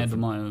röstmönster. Nej,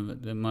 de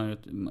har ju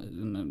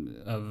en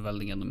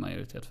överväldigande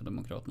majoritet för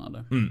demokraterna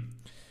där.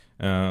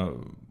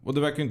 Och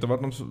det verkar inte ha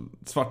varit någon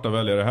svarta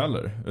väljare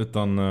heller.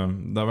 Utan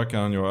där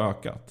verkar han ju ha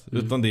ökat.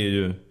 Utan det är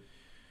ju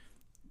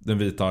den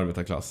vita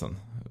arbetarklassen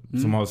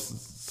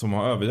som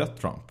har övergett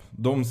Trump.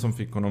 De som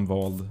fick honom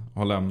vald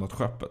har lämnat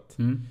skeppet.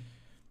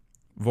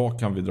 Vad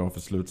kan vi dra för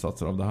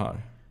slutsatser av det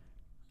här?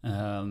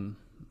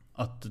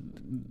 Att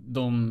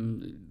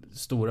de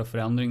stora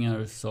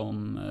förändringar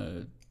som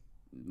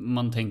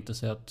man tänkte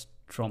sig att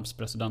Trumps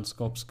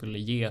presidentskap skulle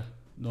ge,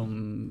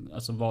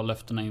 alltså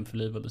vallöftena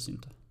införlivades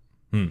inte.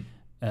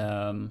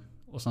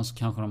 Och sen så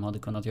kanske de hade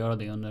kunnat göra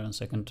det under en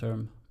second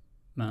term.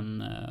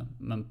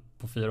 Men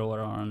på 4 år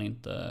har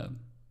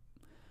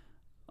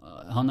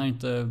han har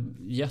inte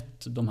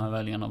gett de här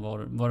väljarna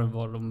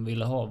vad de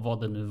ville ha.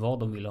 Vad det nu var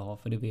de ville ha,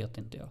 för det vet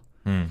inte jag.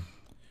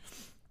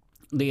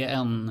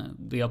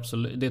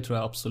 Det tror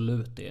jag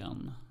absolut är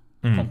en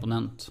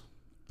komponent.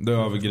 Det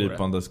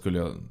övergripande skulle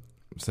jag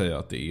säga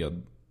att det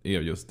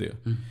är just det.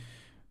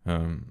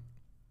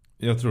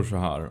 Jag tror så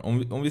här.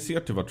 Om vi ser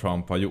till vad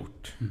Trump har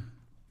gjort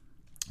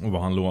och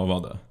vad han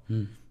lovade.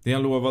 Det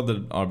han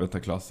lovade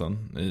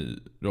arbetarklassen i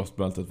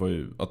rostbältet var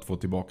ju att få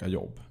tillbaka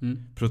jobb.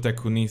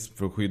 Protektionism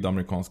för att skydda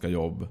amerikanska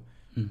jobb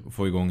och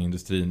få igång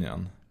industrin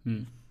igen.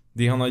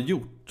 Det han har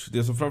gjort,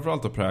 det som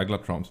framförallt har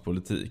präglat Trumps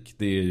politik,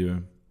 det är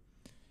ju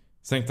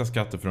sänkta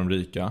skatter för de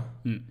rika.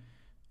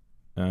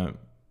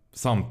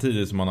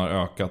 Samtidigt som man har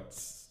ökat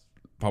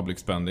public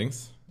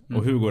spendings.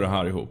 Och hur går det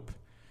här ihop?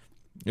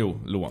 Jo,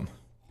 lån.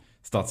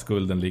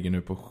 Statsskulden ligger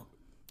nu på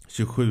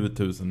 27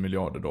 000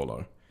 miljarder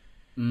dollar.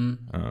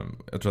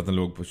 Jag tror att den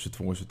låg på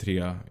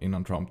 22-23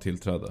 innan Trump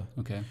tillträdde.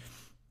 Okay.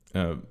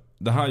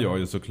 Det här gör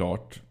ju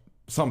såklart,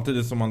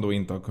 samtidigt som man då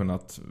inte har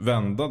kunnat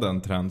vända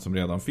den trend som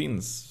redan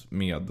finns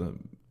med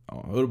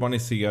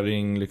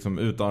urbanisering, liksom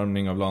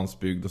utarmning av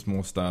landsbygd och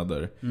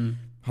småstäder.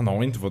 Han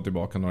har inte fått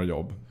tillbaka några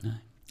jobb. Nej.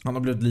 Han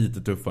har blivit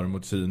lite tuffare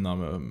mot Kina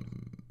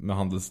med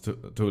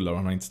handelstullar och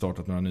han har inte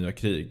startat några nya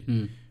krig.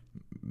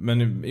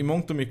 Men i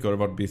mångt och mycket har det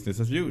varit business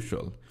as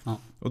usual.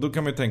 Och då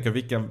kan man ju tänka,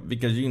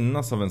 vilka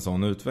gynnas av en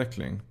sån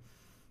utveckling?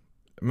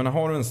 Men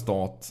har du en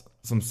stat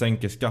som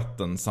sänker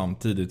skatten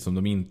samtidigt som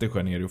de inte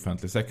skär ner i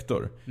offentlig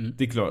sektor,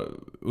 det är klart,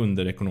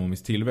 under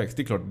ekonomisk tillväxt,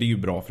 det är klart, det är ju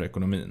bra för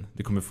ekonomin.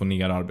 Det kommer få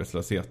ner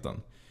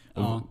arbetslösheten.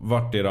 Och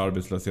vart är det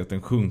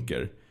arbetslösheten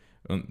sjunker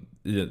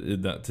i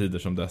tider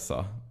som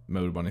dessa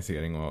med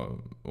urbanisering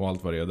och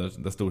allt vad det är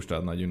där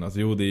storstäderna gynnas?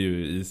 Jo, det är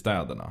ju i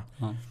städerna.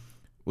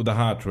 Och det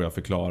här tror jag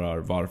förklarar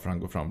varför han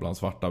går fram bland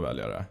svarta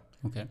väljare.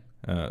 Okay.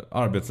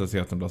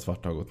 Arbetslösheten bland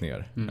svarta har gått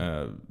ner.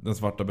 Den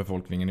svarta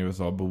befolkningen i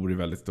USA bor i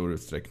väldigt stor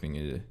utsträckning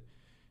i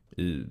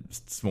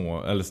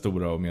små eller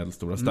stora och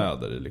medelstora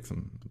städer, i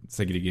liksom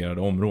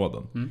segregerade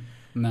områden.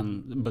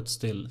 Men but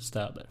still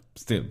städer.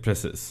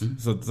 Precis.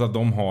 Så att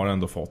de har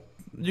ändå fått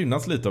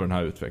gynnas lite av den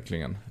här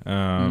utvecklingen.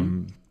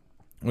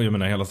 Och jag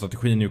menar, hela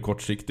strategin är ju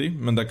kortsiktig,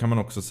 men där kan man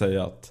också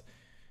säga att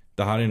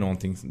det här är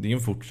någonting, det är en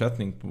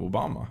fortsättning på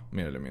Obama,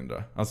 mer eller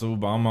mindre. Alltså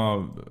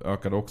Obama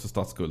ökade också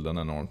statsskulden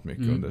enormt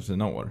mycket under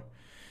sina år.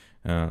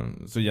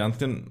 Så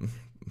egentligen,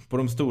 på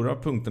de stora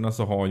punkterna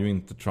så har ju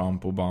inte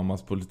Trump och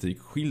Obamas politik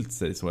skilt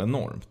sig så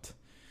enormt.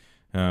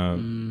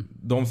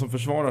 De som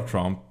försvarar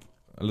Trump,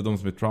 eller de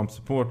som är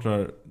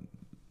Trump-supportrar,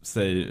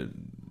 säger,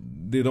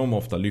 det de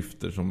ofta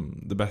lyfter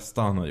som det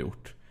bästa han har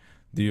gjort,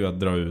 det är ju att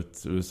dra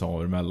ut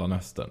USA ur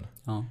Mellanöstern.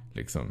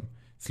 Liksom,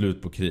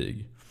 slut på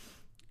krig.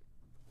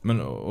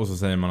 Och så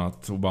säger man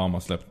att Obama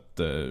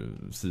släppte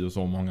si och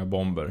så många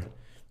bomber.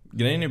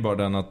 Grejen är bara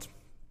den att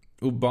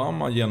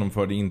Obama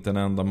genomförde inte en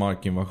enda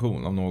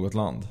markinvasion av något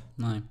land.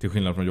 Nej. Till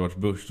skillnad från George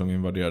Bush som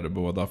invaderade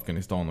både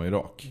Afghanistan och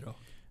Irak.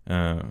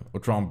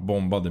 Och Trump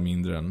bombade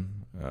mindre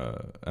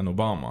än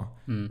Obama.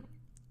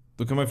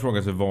 Då kan man ju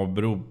fråga sig, vad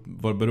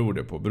beror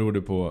det på? Beror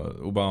det på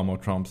Obama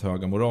och Trumps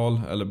höga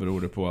moral? Eller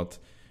beror det på att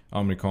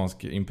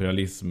amerikansk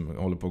imperialism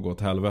håller på att gå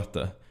åt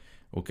helvete?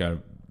 Och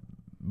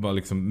var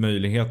liksom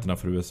möjligheterna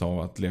för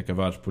USA att leka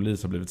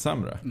världspolis har blivit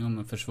sämre? Ja,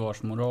 men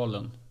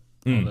försvarsmoralen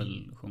har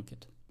väl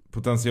sjunkit.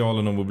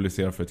 Potentialen att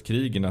mobilisera för ett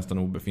krig är nästan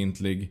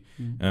obefintlig.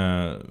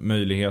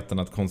 Möjligheten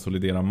att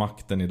konsolidera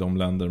makten i de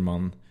länder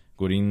man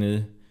går in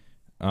i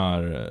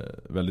är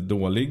väldigt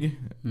dålig.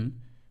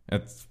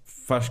 Ett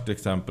färskt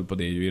exempel på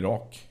det är ju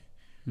Irak.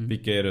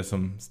 Vilka är det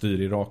som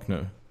styr Irak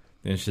nu?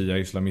 Det är en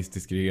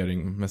shia-islamistisk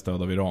regering med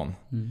stöd av Iran.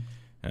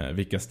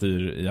 Vilka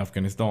styr i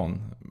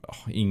Afghanistan?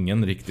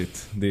 Ingen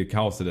riktigt. Det är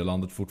kaos i det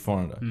landet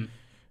fortfarande.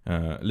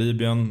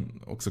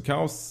 Libyen, också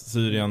kaos.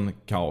 Syrien,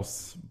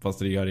 kaos.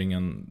 Fast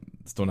regeringen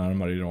står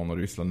närmare Iran och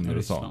Ryssland än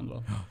USA.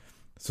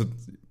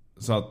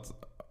 Så att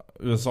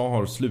USA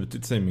har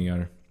slutit sig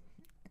mer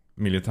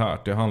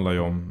militärt. Det handlar ju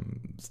om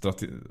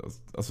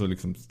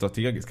liksom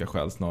strategiska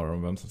skäl snarare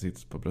om vem som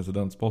sitter på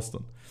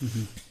presidentsposten.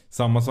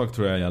 Samma sak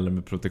tror jag gäller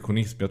med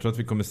protektionism. Jag tror att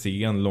vi kommer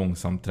se en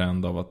långsam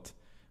trend av att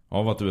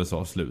av att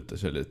USA sluter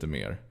sig lite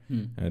mer.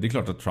 Det är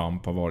klart att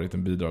Trump har varit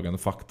en bidragande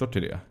faktor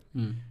till det.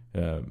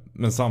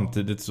 Men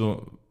samtidigt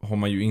så har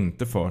man ju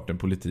inte fört en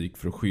politik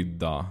för att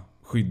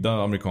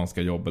skydda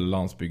amerikanska jobb eller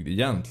landsbygd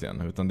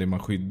egentligen. Utan det man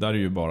skyddar är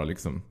ju bara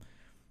liksom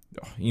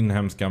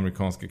inhemska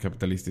amerikanska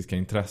kapitalistiska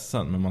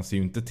intressen. Men man ser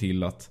ju inte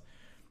till att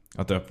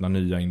öppna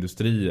nya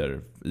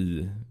industrier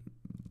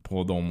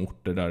på de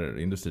orter där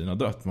industrin har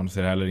dött. Man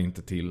ser heller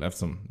inte till,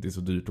 eftersom det är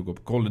så dyrt att gå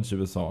på college i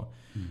USA,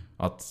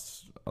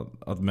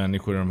 att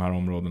människor i de här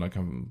områdena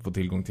kan få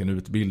tillgång till en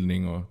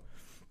utbildning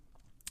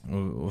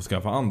och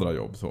skaffa andra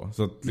jobb.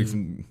 Så att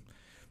liksom,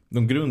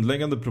 de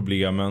grundläggande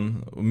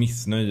problemen och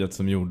missnöjet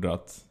som gjorde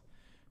att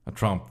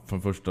Trump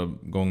från första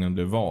gången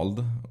blev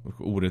vald,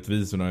 och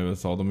orättvisorna i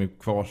USA, de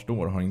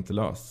kvarstår, har inte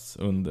lösts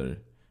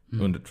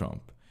under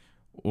Trump.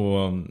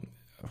 Och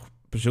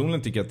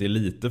personligen tycker jag att det är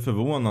lite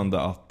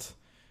förvånande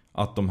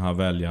att de här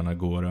väljarna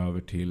går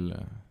över till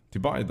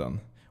Biden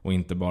och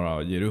inte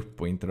bara ger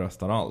upp och inte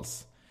röstar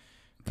alls.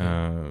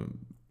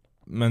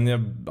 Men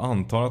jag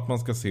antar att man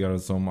ska se det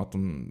som att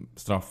de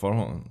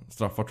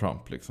straffar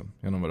Trump liksom,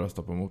 genom att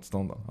rösta på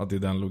motståndaren. Att det är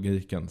den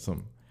logiken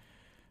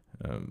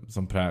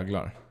som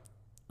präglar.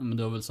 Men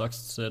det har väl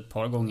sagts ett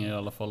par gånger i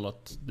alla fall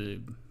att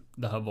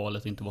det här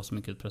valet inte var så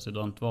mycket ett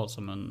presidentval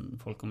som en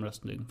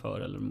folkomröstning för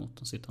eller mot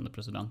den sittande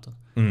presidenten.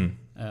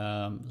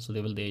 Så det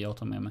är väl det jag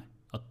tar med mig.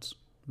 Att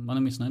man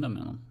är missnöjd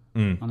med honom.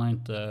 Han har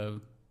inte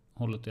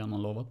hållit det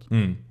han lovat.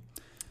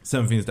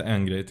 Sen finns det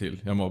en grej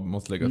till jag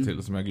måste lägga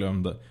till som jag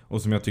glömde.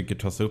 Och som jag tycker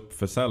tas upp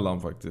för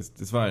sällan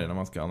faktiskt i Sverige när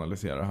man ska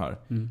analysera det här.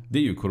 Det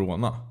är ju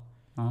corona.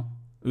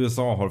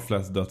 USA har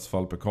flest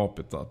dödsfall per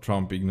capita.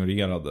 Trump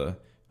ignorerade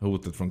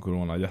hotet från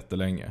corona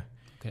jättelänge.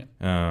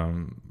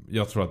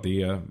 Jag tror att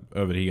det är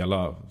över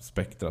hela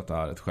spektrat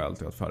är ett skäl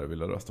till att färre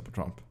ville rösta på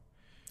Trump.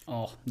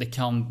 Ja,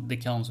 det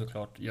kan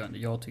såklart.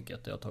 Jag tycker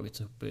att det har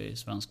tagits upp i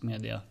svensk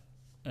media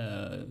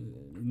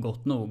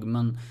gott nog.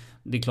 Men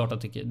det är klart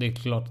att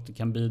det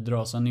kan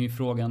bidra. Sen är ju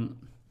frågan,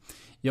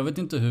 jag vet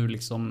inte hur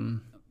liksom,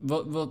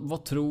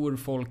 vad tror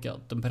folk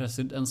att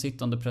en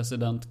sittande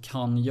president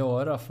kan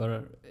göra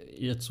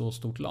i ett så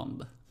stort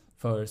land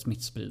för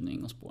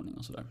smittspridning och spårning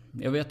och sådär.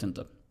 Jag vet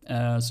inte.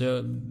 Så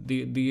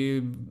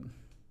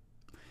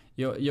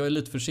jag är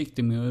lite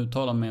försiktig med att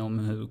uttala mig om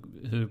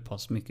hur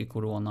pass mycket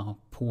corona har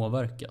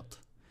påverkat.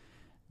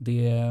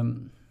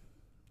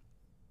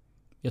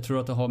 Jag tror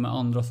att det har med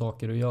andra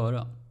saker att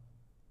göra.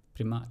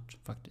 Primärt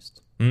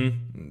faktiskt.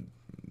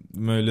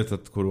 Möjligt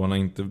att corona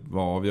inte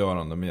var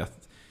avgörande, men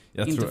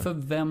jag inte tror... för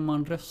vem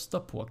man röstar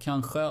på.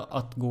 Kanske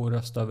att gå och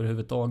rösta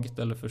överhuvudtaget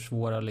eller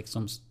försvåra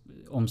liksom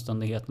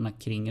omständigheterna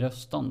kring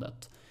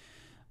röstandet.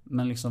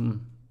 Men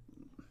liksom,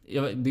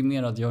 det är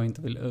mer att jag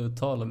inte vill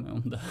uttala mig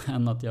om det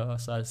än att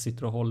jag så här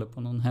sitter och håller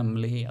på någon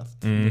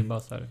hemlighet. Det är bara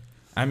så här.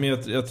 Nej, men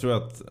jag tror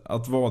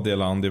att vara det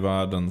land i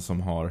världen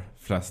som har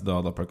flest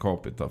döda per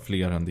capita,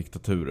 fler än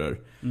diktaturer,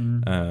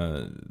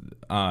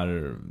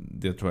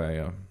 det tror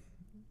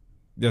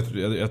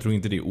jag tror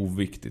inte det är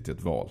oviktigt i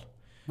ett val.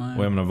 Nej.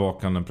 Och jag menar,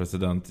 vad kan en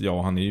president?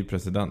 Ja, han är ju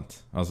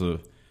president. Alltså,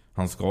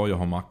 han ska ju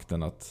ha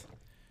makten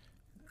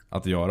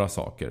att göra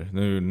saker.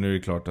 Nu är det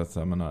klart att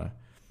jag menar,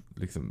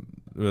 liksom,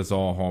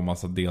 USA har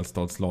massa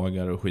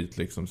delstatslagar och skit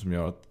liksom,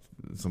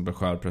 som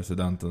beskär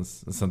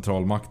presidentens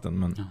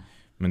centralmakten,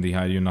 men det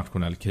här är ju en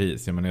nationell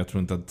kris. Jag menar, jag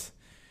tror inte att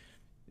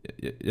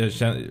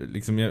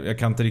jag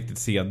kan inte riktigt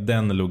se att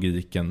den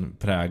logiken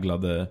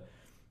präglade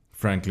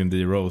Franklin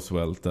D.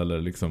 Roosevelt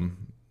eller liksom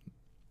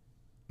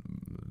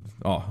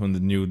under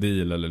New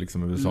Deal eller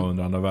liksom USA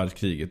under andra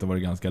världskriget. Då var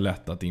det ganska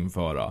lätt att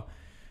införa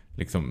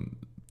liksom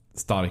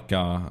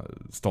starka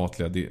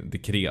statliga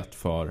dekret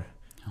för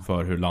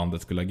hur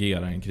landet skulle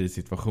agera i en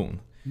krissituation.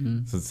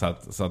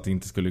 Så att det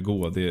inte skulle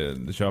gå,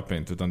 det köper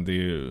jag inte, utan det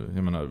är ju,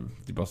 jag menar,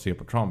 det är bara att se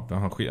på Trump.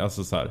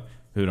 Alltså så här,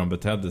 hur han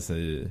betedde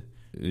sig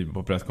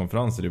på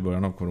presskonferenser i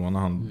början av corona.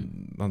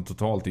 Han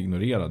totalt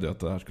ignorerade att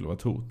det här skulle vara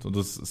ett hot. Och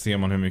då ser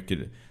man hur mycket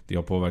det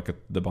har påverkat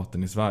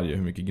debatten i Sverige,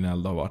 hur mycket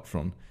gnäll det har varit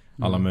från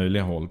alla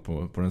möjliga håll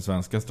på den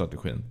svenska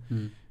strategin.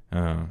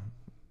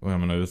 Och jag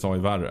menar, USA är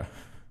värre.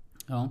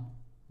 Ja.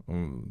 Och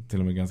till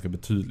och med ganska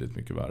betydligt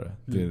mycket värre.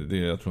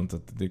 Jag tror inte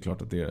att det är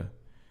klart att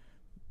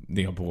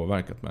det har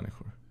påverkat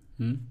människor.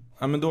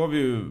 Ja, men då har vi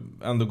ju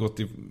ändå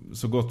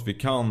så gott vi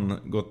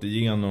gått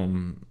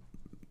igenom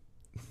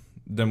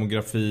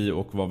demografi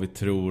och vad vi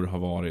tror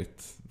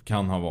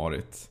kan ha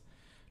varit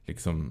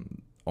liksom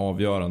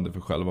avgörande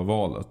för själva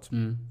valet.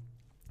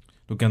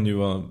 Då kan det ju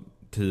vara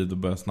tid att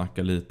börja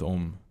snacka lite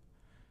om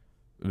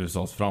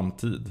USAs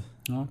framtid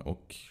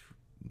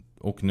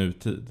och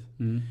nutid.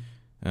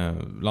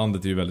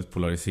 Landet är ju väldigt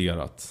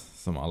polariserat,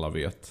 som alla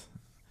vet.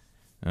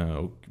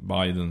 Och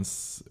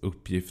Bidens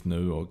uppgift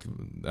nu, och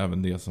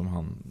även det som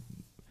han,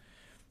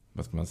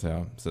 vad ska man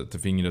säga, sätter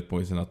fingret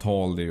på i sina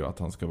tal, det är ju att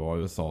han ska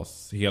vara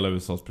hela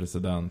USAs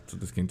president.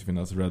 Det ska inte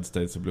finnas red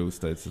states och blue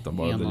states, utan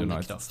bara the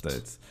United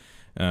States.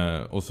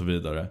 Och så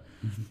vidare.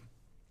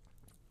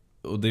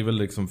 Och det är väl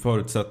liksom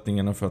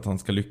förutsättningarna för att han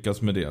ska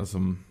lyckas med det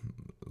som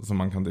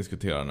man kan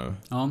diskutera nu.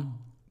 Ja.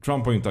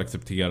 Trump har ju inte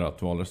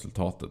accepterat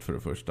valresultatet för det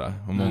första.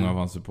 Och många av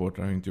hans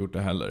supportrar har inte gjort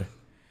det heller.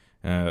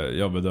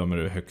 Jag bedömer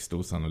det högst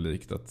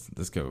osannolikt att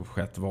det ska ha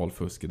skett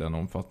valfusk i den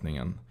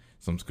omfattningen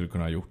som skulle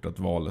kunna ha gjort att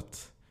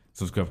valet,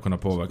 som skulle kunna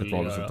påverka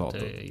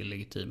valresultatet. Det är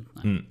illegitimt.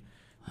 Nej.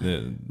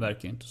 Det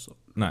verkar inte så.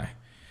 Nej.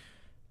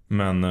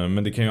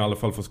 Men det kan ju i alla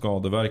fall få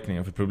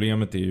skadeverkningar. För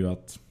problemet är ju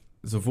att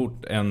så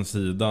fort en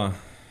sida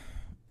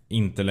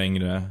inte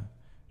längre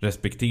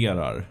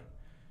respekterar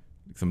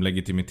liksom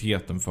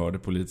legitimiteten för det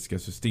politiska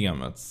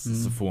systemet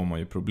så får man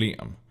ju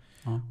problem.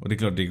 Ja. Och det är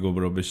klart det går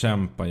bra att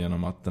bekämpa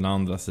genom att den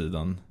andra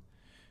sidan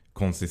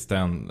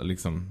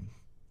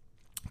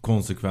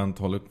konsekvent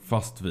håller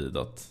fast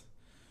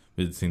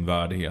vid sin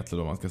värdighet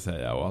eller vad man ska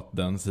säga, och att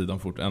den sidan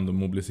fort ändå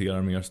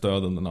mobiliserar mer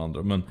stöd än den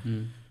andra. Men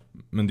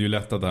det är ju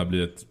lätt att det här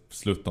blir ett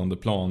sluttande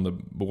plan där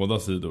båda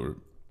sidor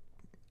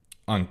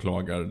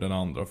anklagar den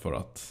andra för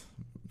att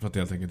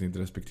helt enkelt inte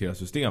respektera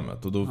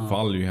systemet, och då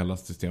faller ju hela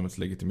systemets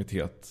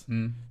legitimitet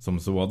som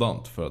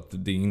sådant, för att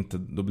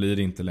då blir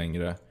det inte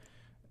längre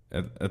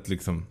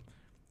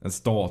en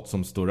stat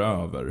som står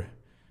över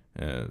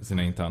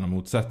sina interna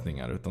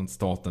motsättningar, utan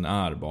staten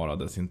är bara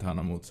dess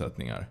interna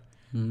motsättningar.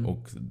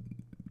 Och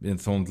i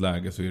ett sånt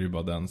läge så är det ju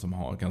bara den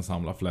som kan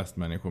samla flest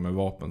människor med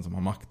vapen som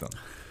har makten.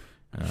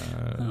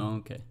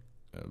 Okay.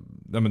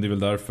 Men det är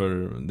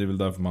väl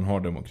därför man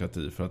har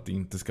demokrati, för att det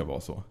inte ska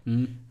vara så.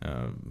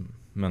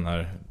 Men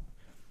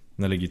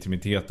när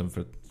legitimiteten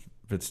för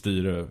ett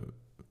styre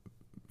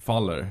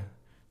faller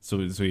så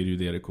är det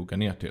ju det kokar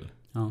ner till.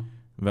 Ja.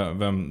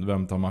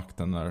 Vem tar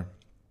makten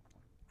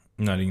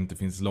när det inte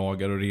finns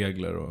lagar och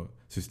regler och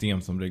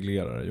system som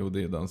reglerar det? Jo,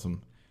 det är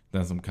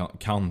den som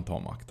kan ta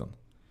makten.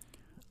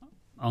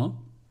 Ja.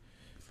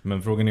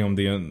 Men frågan är om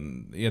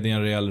är det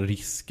en reell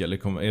risk,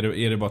 eller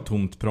är det bara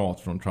tomt prat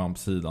från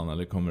Trumps sidan,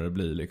 eller kommer det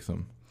bli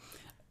liksom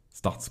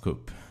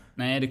statskupp?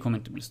 Nej, det kommer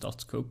inte bli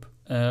statskupp.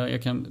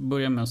 Jag kan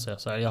börja med att säga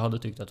så här: jag hade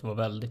tyckt att det var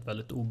väldigt,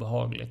 väldigt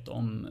obehagligt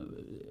om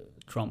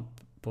Trump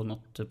på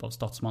något typ av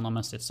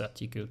statsmannamässigt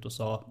sätt gick ut och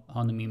sa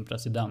han är min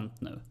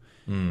president nu.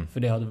 För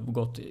det hade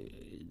gått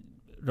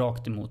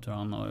rakt emot hur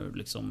han har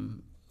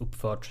liksom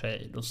uppfört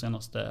sig de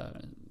senaste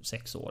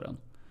 6 åren.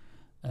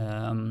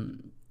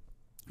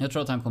 Jag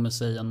tror att han kommer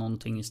säga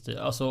någonting i stil,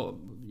 alltså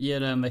ge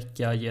det en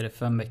vecka, ge det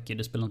 5 veckor,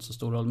 det spelar inte så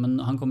stor roll, men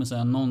han kommer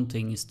säga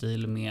någonting i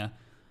stil med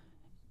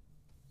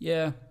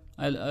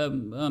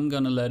I'm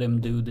gonna let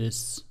him do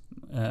this.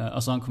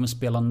 Alltså han kommer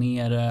spela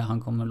ner det,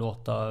 han kommer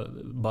låta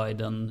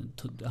Biden,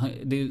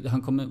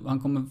 han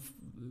kommer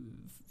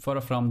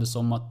föra fram det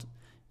som att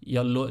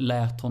jag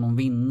lät honom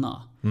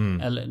vinna.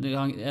 Eller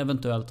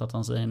eventuellt att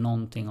han säger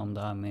någonting om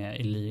det här med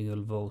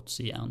illegal votes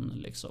igen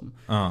liksom.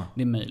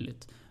 Det är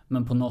möjligt.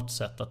 Men på något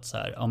sätt att så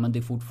här, ja men det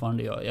är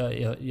fortfarande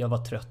jag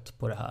var trött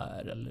på det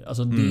här, eller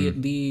alltså det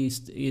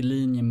är i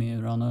linje med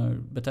hur han har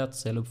betett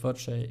sig eller uppfört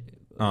sig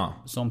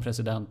som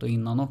president och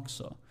innan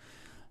också.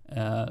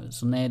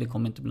 Så nej, det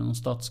kommer inte bli någon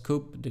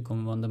statskupp. Det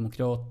kommer vara en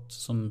demokrat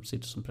som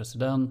sitter som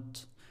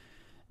president.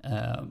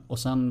 Och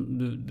sen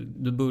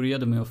du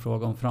började med att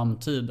fråga om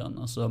framtiden.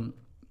 Alltså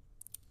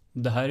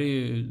det är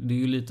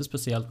ju lite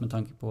speciellt med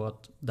tanke på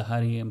att det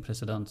här är en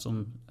president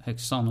som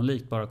högst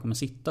sannolikt bara kommer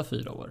sitta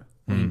 4 år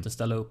och inte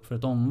ställa upp för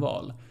ett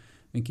omval,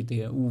 vilket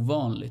är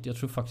ovanligt. Jag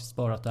tror faktiskt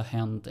bara att det har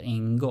hänt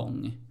en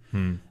gång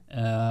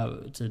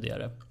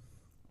tidigare.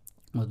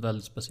 Och ett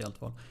väldigt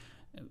speciellt val.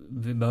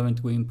 Vi behöver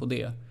inte gå in på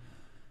det.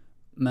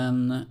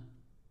 Men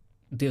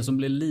det som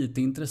blir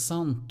lite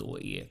intressant då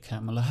är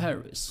Kamala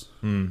Harris.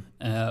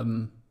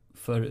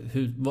 För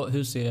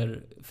hur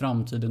ser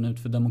framtiden ut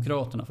för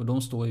demokraterna? För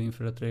de står ju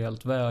inför ett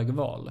rejält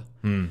vägval.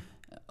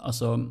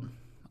 Alltså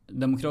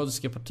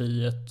Demokratiska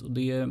partiet, och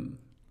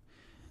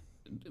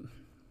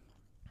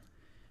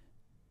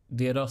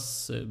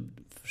deras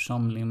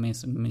församling,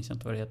 minns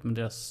inte vad det heter, men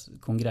deras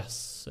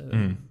kongress,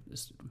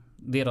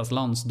 deras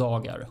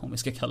landsdagar, om vi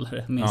ska kalla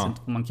det, minns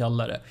inte vad man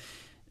kallar det.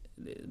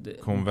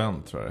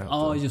 Konvent tror jag det heter.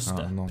 Ja, just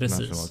det,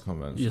 precis.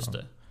 Just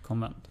det,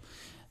 konvent.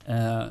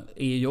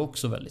 Är ju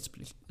också väldigt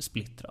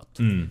splittrat.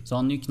 Så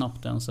han är ju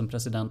knappt ens en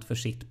president för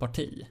sitt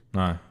parti.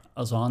 Nej.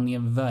 Alltså han är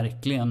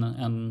verkligen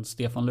en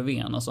Stefan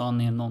Löfven. Alltså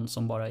han är någon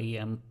som bara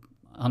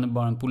han är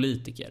bara en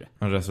politiker.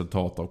 En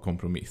resultat av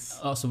kompromiss.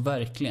 Alltså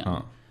verkligen.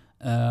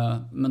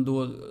 Men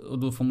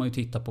då får man ju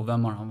titta på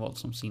vem har han valt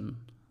som sin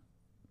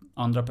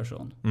andra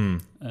person.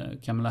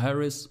 Kamala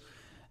Harris.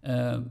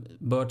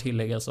 Bör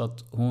tilläggas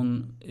att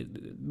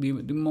det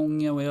är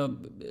många, och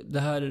det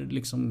här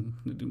liksom,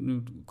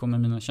 nu kommer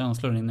mina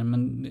känslor in,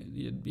 men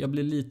jag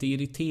blir lite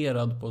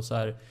irriterad på så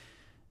här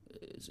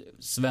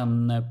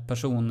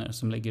svenne-personer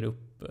som lägger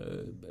upp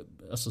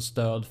alltså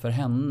stöd för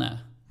henne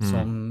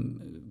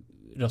som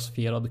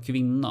rasifierad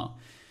kvinna.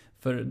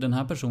 För den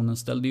här personen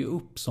ställde ju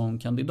upp som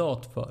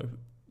kandidat för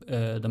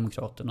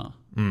Demokraterna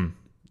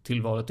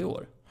till valet i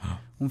år.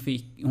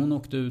 Hon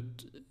åkte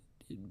ut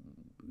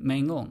med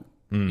en gång.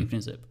 I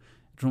princip.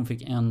 Jag tror hon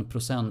fick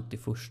 1% i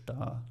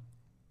första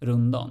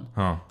rundan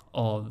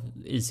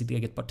i sitt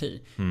eget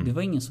parti. Det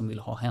var ingen som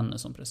ville ha henne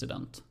som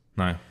president.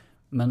 Nej.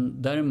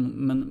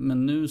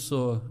 Men nu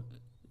så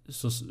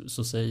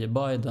så säger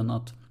Biden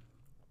att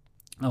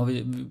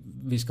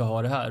vi ska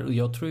ha det här. Och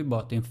jag tror ju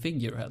bara att det är en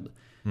figurehead.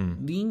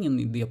 Det är ingen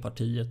i det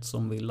partiet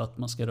som vill att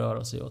man ska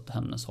röra sig åt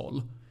hennes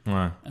håll.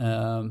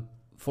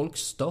 Folk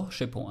stör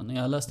sig på henne.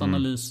 Jag har läst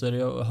analyser,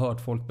 jag har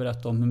hört folk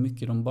berätta om hur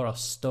mycket de bara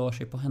stör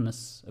sig på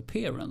hennes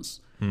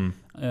appearance.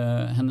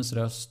 Hennes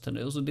röst.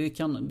 Alltså det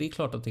är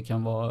klart att det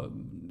kan vara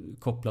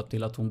kopplat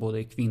till att hon både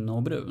är kvinna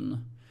och brun.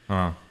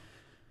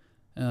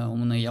 Om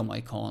hon är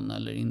jamaikan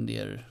eller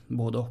indier,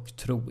 både och,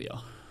 tror jag.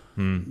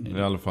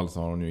 I alla fall så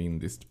har hon ju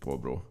indiskt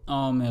påbrå.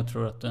 Ja, men jag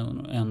tror att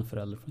en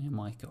förälder från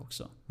Jamaica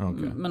också.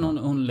 Men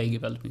hon lägger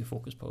väldigt mycket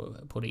fokus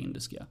på det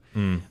indiska.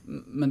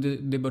 Men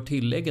det bör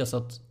tilläggas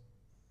att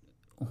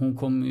hon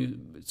kommer ju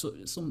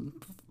som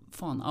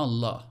fan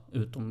alla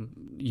utom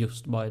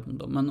just Biden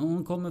då. Men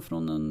hon kommer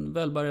från en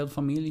välbärgad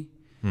familj.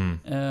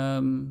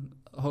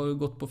 Har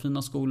gått på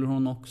fina skolor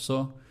hon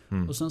också.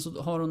 Och sen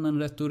så har hon en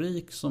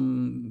retorik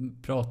som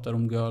pratar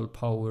om girl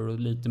power och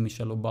lite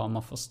Michelle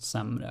Obama fast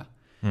sämre.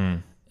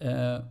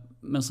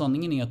 Men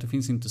sanningen är att det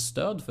finns inte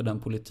stöd för den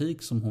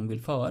politik som hon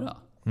vill föra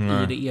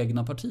i det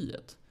egna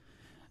partiet.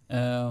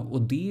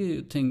 Och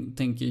det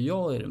tänker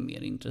jag är det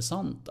mer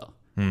intressanta.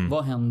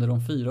 Vad händer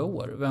om 4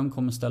 år? Vem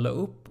kommer ställa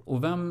upp?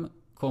 Och vem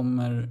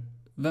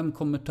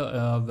kommer ta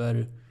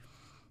över?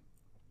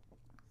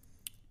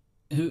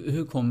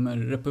 Hur kommer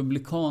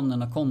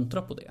republikanerna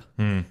kontra på det?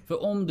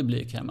 För om det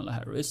blir Kamala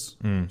Harris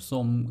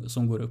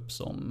som går upp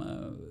som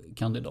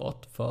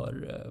kandidat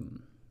för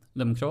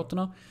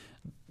Demokraterna,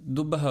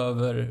 då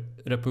behöver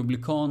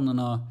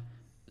republikanerna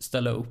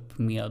ställa upp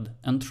med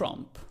en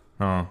Trump,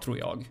 tror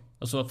jag.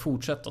 Alltså att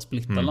fortsätta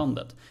splitta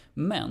landet.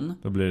 Men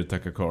då blir det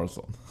Tucker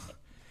Carlson.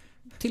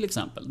 Till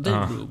exempel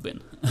Dave Rubin.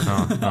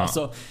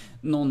 Alltså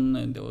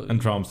en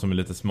Trump som är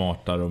lite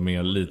smartare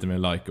och lite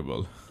mer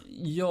likable.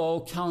 Ja,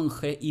 och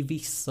kanske i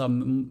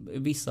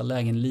vissa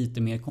lägen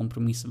lite mer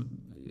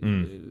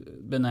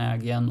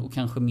kompromissbenägen och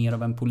kanske mer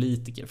av en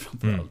politiker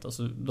framförallt.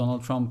 Alltså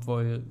Donald Trump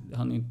var ju,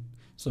 han är,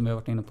 som vi har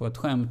varit inne på, ett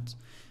skämt.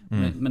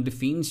 Men det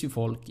finns ju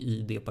folk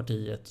i det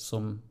partiet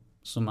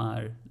som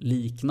är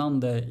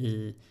liknande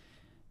i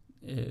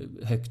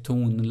högt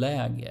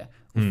tonläge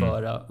och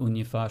föra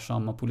ungefär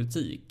samma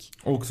politik.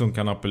 Och som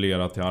kan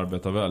appellera till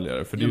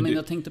arbetarväljare. För men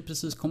jag tänkte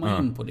precis komma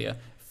in på det.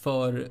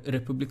 För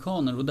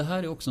republikaner, och det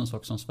här är också en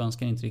sak som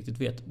svenskar inte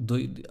riktigt vet.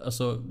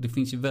 Alltså, det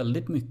finns ju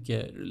väldigt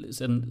mycket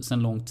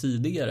sen långt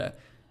tidigare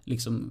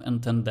liksom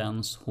en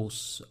tendens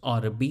hos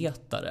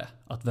arbetare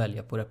att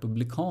välja på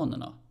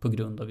republikanerna på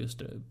grund av just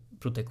det,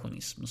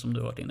 protektionism som du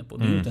har varit inne på.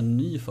 Det är ju inte en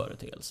ny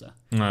företeelse.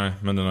 Nej,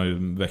 men den har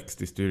ju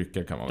växt i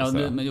styrka kan man väl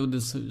säga.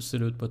 Det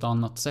ser ut på ett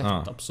annat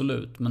sätt,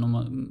 absolut. Men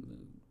om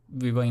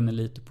vi var inne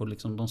lite på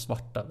liksom de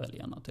svarta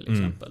väljarna till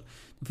exempel.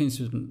 Det finns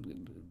ju en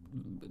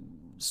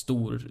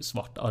stor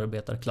svart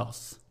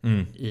arbetarklass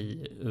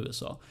i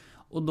USA.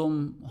 Och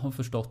de har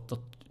förstått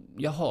att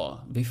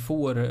vi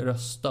får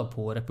rösta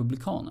på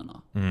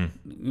republikanerna.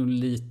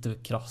 Lite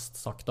krasst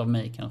sagt av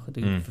mig kanske.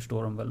 Det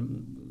förstår de väl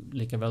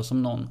lika väl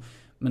som någon.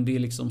 Men det är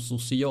liksom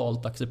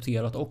socialt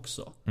accepterat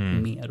också.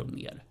 Mer och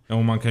mer. Ja,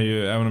 och man kan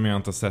ju, även om jag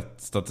inte har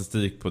sett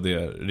statistik på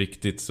det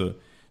riktigt, så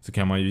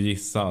kan man ju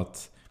gissa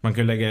att man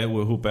kan lägga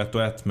ihop 1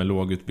 och 1 med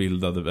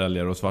lågutbildade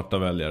väljare och svarta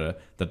väljare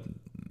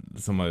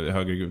som i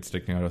högre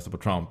utsträckning har röstat på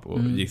Trump och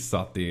gissa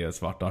att det är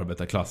svart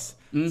arbetarklass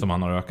som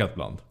han har ökat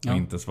bland och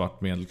inte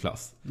svart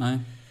medelklass. Nej,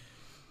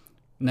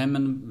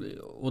 men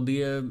och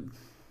det,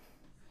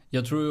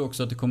 jag tror ju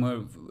också att det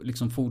kommer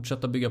liksom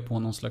fortsätta bygga på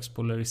någon slags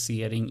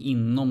polarisering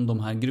inom de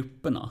här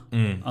grupperna.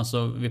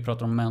 Alltså vi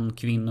pratar om män,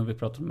 kvinnor, vi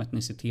pratar om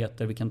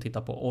etniciteter, vi kan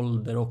titta på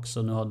ålder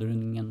också. Nu hade du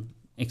ingen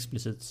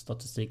explicit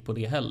statistik på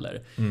det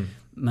heller.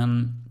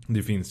 Men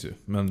det finns ju,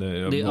 men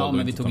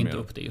men vi tog inte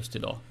upp det just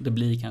idag. Det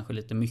blir kanske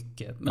lite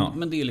mycket,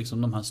 men det är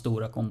liksom de här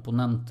stora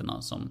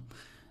komponenterna som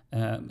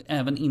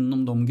även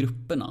inom de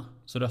grupperna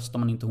så röstar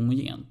man inte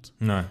homogent.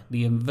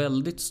 Det är en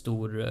väldigt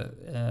stor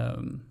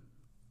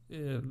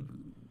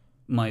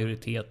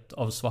majoritet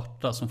av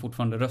svarta som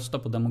fortfarande röstar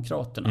på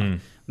Demokraterna.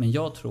 Men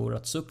jag tror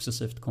att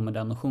successivt kommer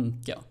den att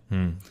sjunka.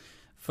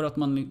 För att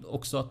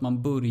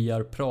man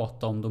börjar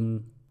prata om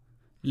de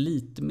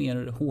lite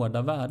mer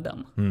hårda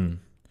värden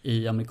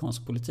i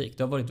amerikansk politik.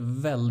 Det har varit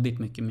väldigt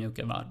mycket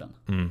mjuka värden.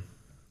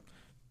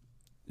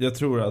 Jag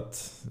tror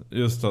att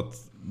just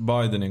att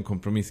Biden är en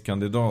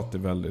kompromisskandidat det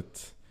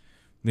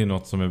är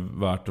något som är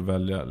värt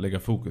att lägga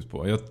fokus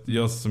på.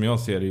 Som jag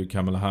ser det är ju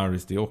Kamala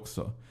Harris det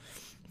också.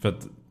 För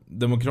att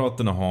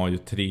Demokraterna har ju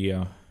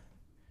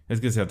jag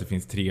skulle säga att det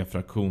finns 3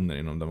 fraktioner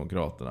inom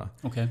Demokraterna.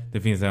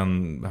 Det finns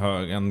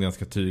en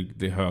ganska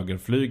tydlig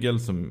högerflygel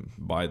som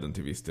Biden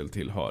till viss del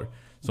tillhör.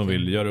 Som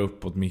vill göra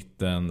upp åt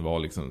mitten, vara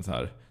liksom så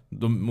här,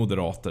 de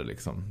moderater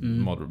liksom,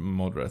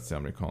 moderates i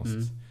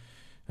amerikanskt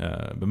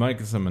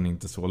bemärkelse, men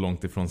inte så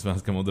långt ifrån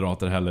svenska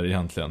moderater heller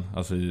egentligen.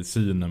 Alltså i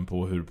synen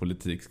på hur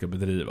politik ska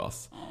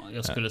bedrivas.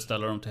 Jag skulle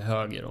ställa dem till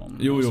höger om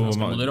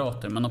svenska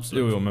moderater, men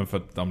absolut. Jo, men för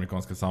att det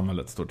amerikanska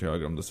samhället står till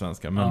höger om det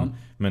svenska.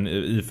 Men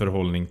i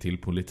förhållning till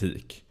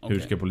politik. Hur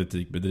ska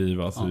politik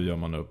bedrivas? Hur gör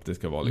man upp? Det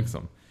ska vara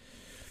liksom.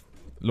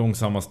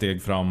 långsamma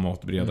steg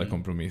framåt, breda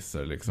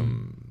kompromisser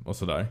liksom, och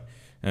sådär.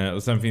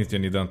 Och sen finns det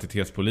en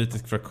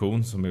identitetspolitisk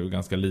fraktion som är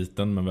ganska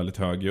liten men väldigt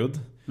högljudd.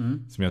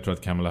 Som jag tror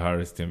att Kamala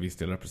Harris till en viss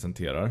del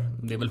representerar.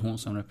 Det är väl hon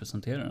som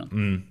representerar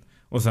den.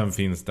 Och sen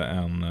finns det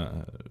en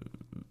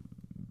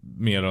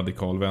mer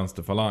radikal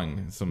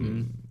vänsterfalang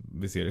som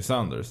vi ser i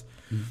Sanders.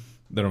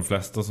 Där de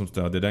flesta som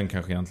stödjer den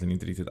kanske egentligen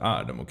inte riktigt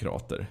är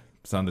demokrater.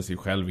 Sanders är ju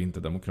själv inte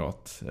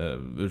demokrat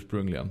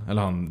ursprungligen.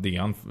 Eller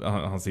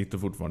han sitter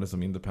fortfarande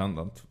som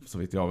independent, så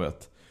vitt jag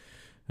vet,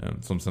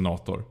 som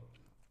senator.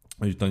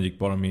 Utan gick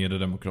bara med i det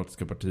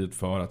demokratiska partiet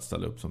för att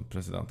ställa upp som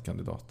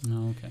presidentkandidat.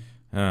 Ja, okay.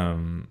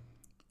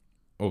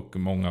 Och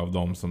många av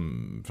dem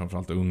som,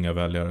 framförallt unga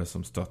väljare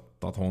som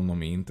stöttat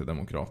honom, är inte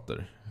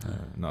demokrater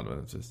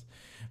nödvändigtvis.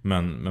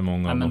 Men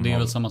många av dem det är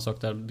väl samma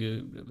sak där,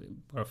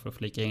 bara för att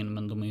flika in,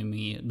 men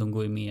de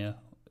går ju med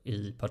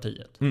i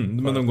partiet.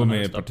 Men de går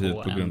med i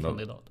partiet på grund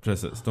av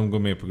precis, de går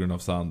med på grund av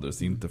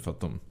Sanders, inte för att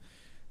de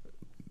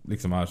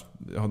liksom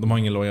de har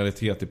ingen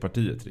lojalitet i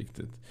partiet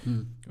riktigt.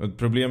 Och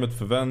problemet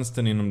för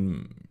vänstern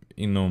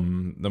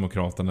inom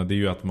demokraterna, det är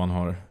ju att man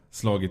har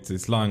slagit sig i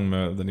slang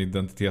med den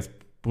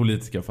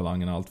identitetspolitiska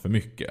falangen allt för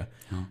mycket.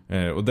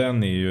 Och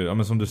den är ju,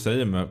 men som du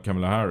säger med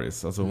Kamala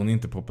Harris, alltså hon är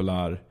inte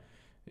populär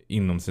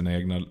inom sina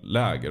egna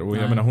läger. Och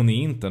jag menar, hon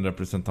är inte en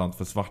representant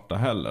för svarta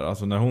heller.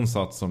 Alltså när hon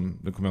satt som,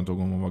 det kommer jag inte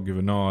ihåg om hon var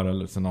guvernör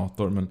eller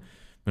senator,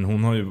 men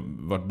hon har ju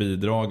varit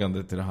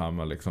bidragande till det här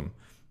med liksom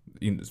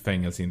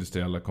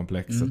fängelseindustriella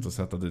komplexet och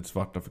sätta dit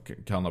svarta för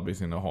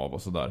cannabisinnehav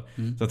och sådär.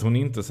 Så att hon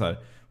är inte så här,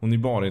 hon är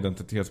bara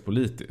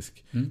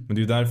identitetspolitisk. Men det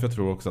är ju därför jag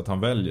tror också att han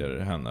väljer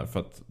henne, för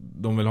att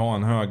de vill ha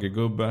en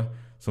högergubbe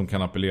som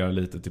kan appellera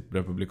lite till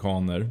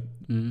republikaner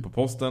på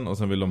posten, och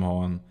sen vill de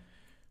ha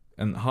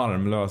en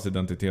harmlös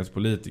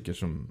identitetspolitiker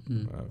som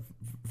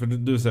för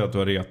du säger att du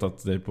har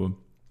retat dig på,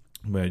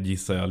 vad jag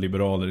gissar jag,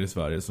 liberaler i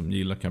Sverige som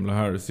gillar Kamala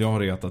Harris. Jag har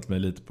retat mig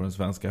lite på den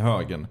svenska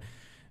högern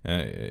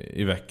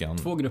i veckan.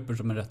 2 grupper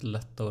som är rätt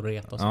lätta att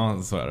reta sig på.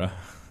 Ja, så är det.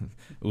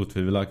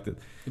 Otvivelaktigt.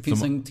 Det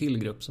finns en till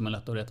grupp som är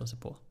lätt att reta sig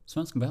på.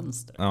 Svensk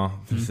vänster. Ja,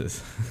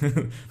 precis.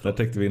 Där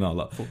täckte vi in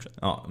alla. Fortsätt.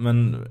 Ja,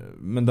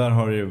 men där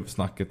har ju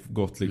snacket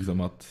gått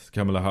liksom att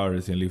Kamala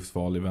Harris är en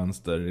livsfarlig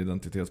vänster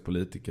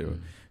identitetspolitiker.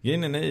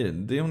 Nej,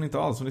 det är hon inte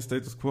alls. Hon är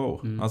status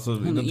quo. Alltså,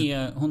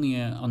 hon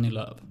är Annie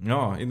Lööf.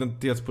 Ja,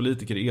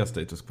 identitetspolitiker är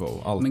status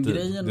quo. Alltid. Men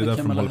grejen det är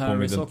därför man håller på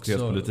med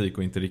identitetspolitik också,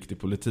 och inte riktig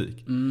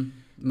politik.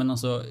 Men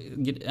alltså,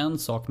 en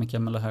sak med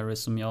Kamala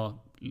Harris som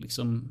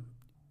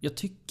jag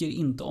tycker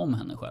inte om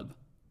henne själv.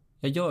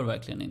 Jag gör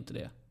verkligen inte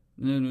det.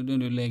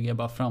 Nu lägger jag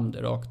bara fram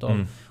det rakt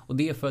av. Och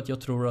det är för att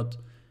jag tror att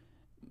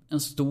en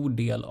stor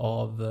del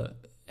av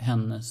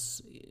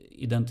hennes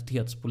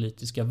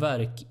identitetspolitiska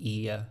verk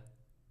är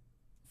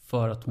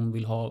för att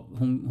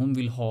hon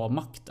vill ha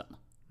makten.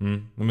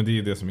 Men det är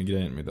ju det som är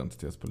grejen med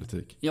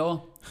identitetspolitik.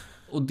 Ja,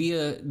 och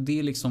det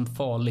är liksom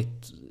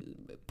farligt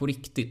på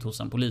riktigt hos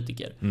en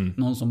politiker.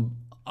 Någon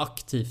som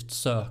aktivt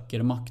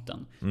söker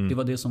makten. Det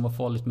var det som var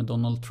farligt med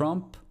Donald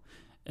Trump.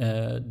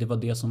 Det var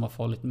det som var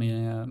farligt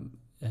med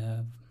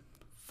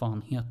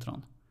fan heter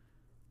han?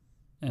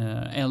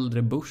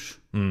 Äldre Bush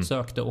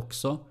sökte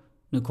också.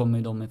 Nu kommer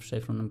ju de i och för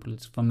sig från en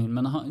politisk familj,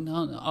 men han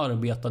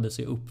arbetade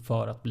sig upp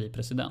för att bli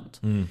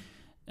president.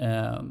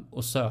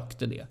 Och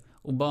sökte det.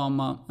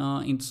 Obama,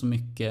 inte så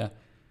mycket.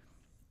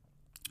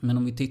 Men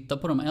om vi tittar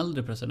på de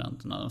äldre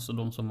presidenterna, alltså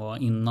de som var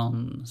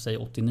innan, säg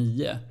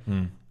 89.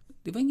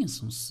 Det var ingen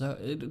som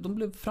de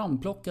blev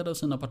framplockade av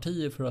sina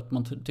partier för att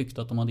man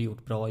tyckte att de hade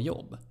gjort bra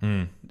jobb.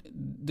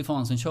 Det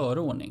fanns en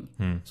körordning.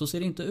 Så ser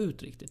det inte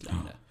ut riktigt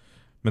längre.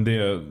 Men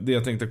det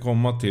jag tänkte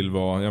komma till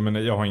var,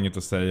 jag har inget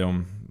att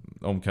säga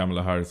om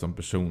Kamala Harris som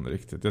person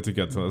riktigt. Jag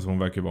tycker att alltså, hon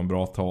verkar vara en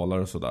bra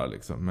talare och sådär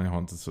liksom. Men jag har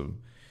inte så...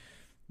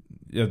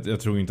 Jag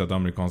tror inte att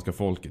amerikanska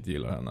folket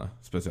gillar henne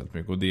speciellt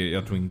mycket. Och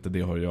jag tror inte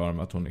det har att göra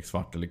med att hon är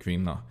svart eller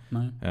kvinna.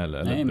 Nej,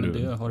 eller men brun.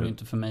 Det har det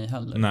inte för mig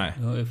heller. Nej.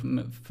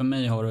 För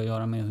mig har det att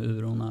göra med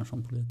hur hon är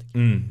som politiker.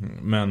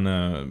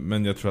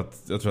 Men jag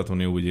tror att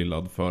hon är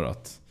ogillad för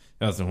att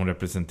alltså hon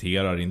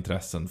representerar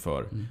intressen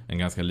för en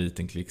ganska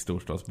liten klick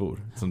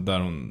storstadsbor. Som där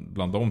hon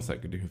bland dem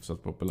säkert är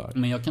hyfsat populär.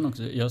 Men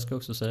jag ska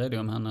också säga det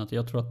om henne, att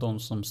jag tror att de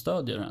som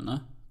stödjer henne,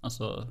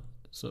 alltså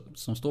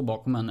som står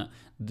bakom henne,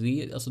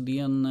 det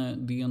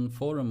är en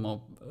form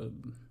av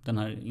den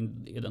här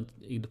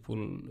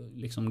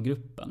liksom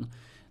gruppen.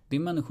 Det är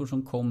människor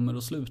som kommer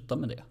att sluta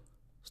med det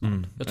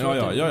snart. Jag tror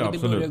att det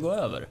absolut. börjar gå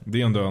över.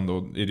 Det är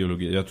ändå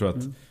ideologi. Jag tror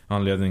att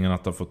anledningen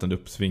att ha fått en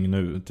uppsving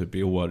nu typ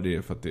i år, det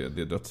är för att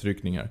det är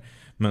dödsryckningar.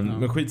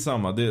 Men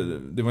skitsamma,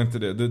 det var inte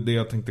det. Det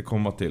jag tänkte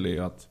komma till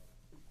är att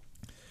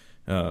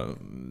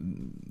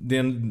det är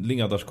en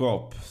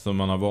ledarskap som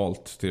man har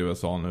valt till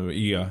USA nu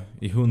är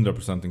i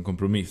 100% en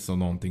kompromiss om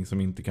någonting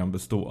som inte kan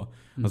bestå.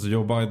 Alltså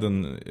Joe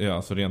Biden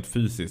alltså rent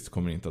fysiskt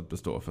kommer inte att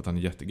bestå för att han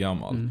är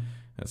jättegammal.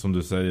 Som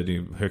du säger, det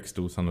är högst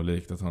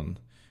osannolikt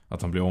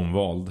att han blir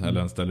omvald eller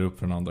ens ställer upp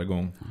för en andra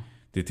gång.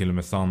 Det är till och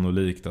med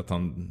sannolikt att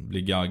han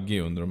blir gaggig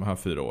under de här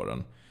 4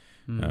 åren.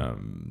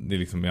 Det är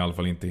liksom i alla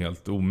fall inte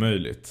helt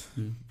omöjligt.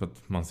 För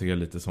att man ser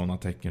lite sådana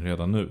tecken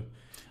redan nu.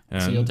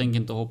 Så jag tänker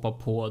inte hoppa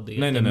på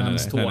det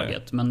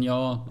demenståget. Men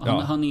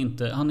han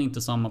är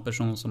inte samma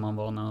person som han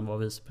var när han var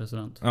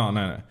vicepresident. Ja,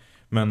 nej.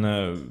 Men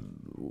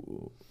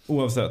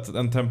oavsett,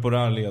 en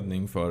temporär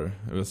ledning för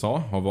USA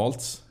har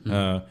valts.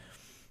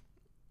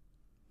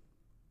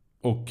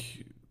 Och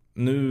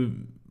nu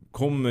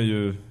kommer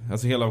ju,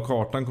 alltså hela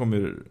kartan kommer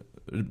ju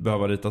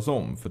behöva ritas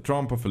om. För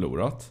Trump har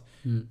förlorat.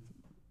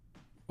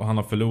 Och han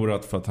har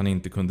förlorat för att han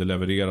inte kunde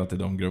leverera till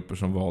de grupper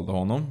som valde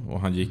honom. Och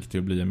han gick till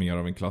att bli mer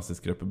av en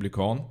klassisk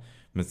republikan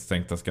med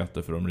sänkta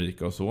skatter för de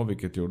rika och så,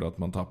 vilket gjorde att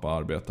man tappade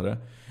arbetare.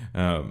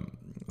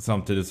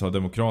 Samtidigt så har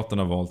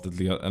demokraterna valt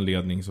en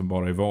ledning som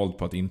bara är vald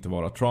på att inte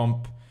vara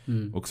Trump.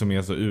 Och som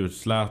är så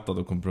urslätad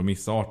och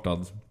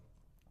kompromissartad.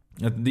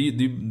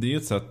 Det är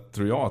ett sätt,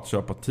 tror jag, att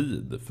köpa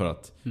tid för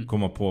att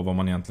komma på vad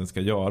man egentligen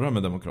ska göra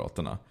med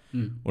demokraterna.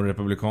 Och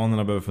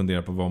republikanerna behöver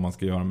fundera på vad man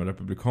ska göra med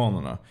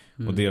republikanerna.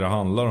 Och det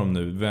handlar om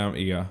nu,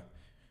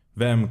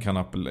 vem kan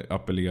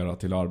appellera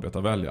till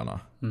arbetarväljarna?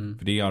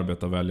 För det är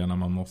arbetarväljarna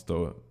man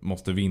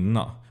måste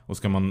vinna. Och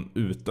ska man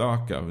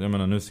utöka, jag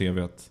menar nu ser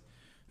vi att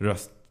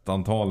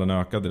röstantalen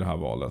ökade i det här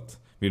valet.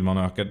 Vill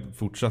man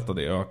fortsätta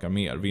det, öka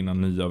mer, vinna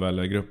nya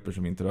väljargrupper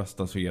som inte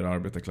röstar, så är det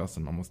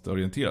arbetarklassen man måste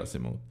orientera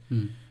sig mot.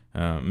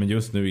 Men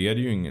just nu är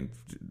det ju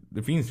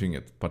det finns ju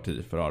inget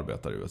parti för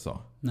arbetare i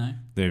USA. Nej.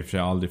 Det har i och för sig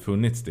aldrig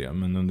funnits det,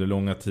 men under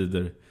långa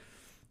tider,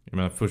 jag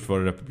menar, först var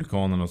det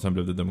republikanerna och sen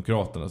blev det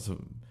demokraterna,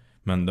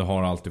 men det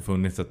har alltid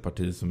funnits ett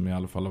parti som i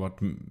alla fall har varit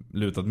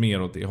lutat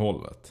mer åt det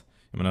hållet.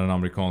 Jag menar, den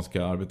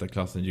amerikanska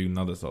arbetarklassen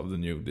gynnades av the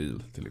New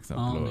Deal till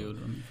exempel. Ja, det gjorde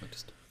de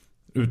faktiskt.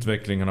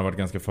 Utvecklingen har varit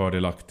ganska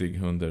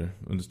fördelaktig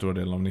under stora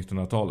delen av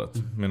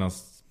 1900-talet. Medan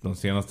de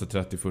senaste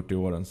 30-40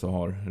 åren så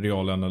har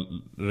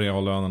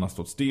reallönerna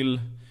stått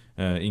still,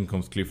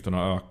 inkomstklyftorna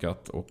har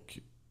ökat och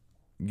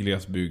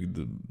glesbygd,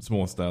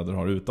 småstäder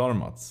har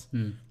utarmats.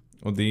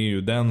 Och det är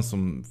ju den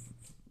som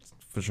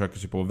försöker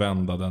sig på att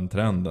vända den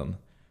trenden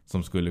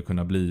som skulle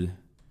kunna bli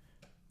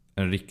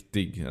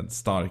en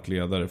stark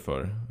ledare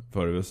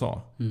för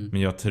USA.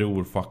 Men jag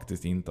tror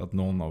faktiskt inte att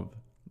någon av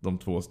de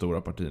två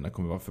stora partierna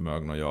kommer vara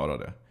förmögna att göra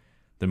det.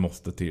 Det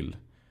måste till.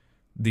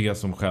 Det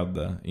som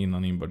skedde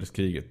innan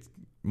inbördeskriget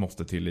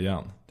måste till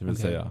igen. Det vill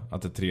säga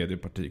att ett tredje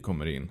parti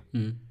kommer in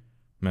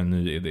med en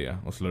ny idé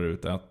och slår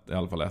ut i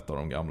alla fall ett av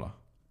de gamla.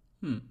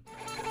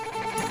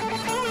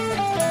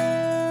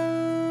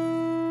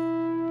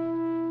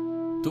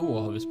 Då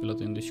har vi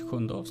spelat in det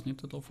 27:e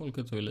avsnittet av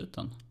Folket och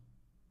eliten.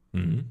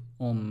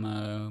 Om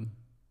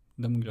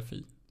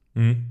demografi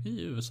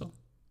i USA.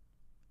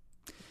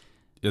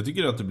 Jag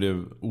tycker att det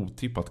blev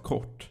otippat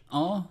kort.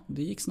 Ja,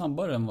 det gick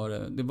snabbare än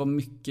vad det var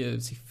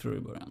mycket siffror i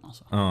början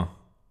alltså. Ja.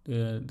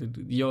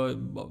 Jag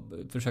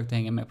försökte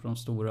hänga med på de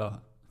stora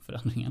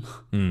förändringarna.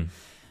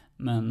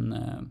 Men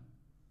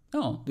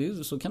ja,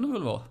 så kan det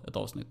väl vara ett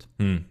avsnitt.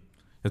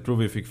 Jag tror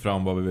vi fick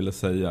fram vad vi ville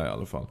säga i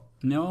alla fall.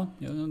 Ja,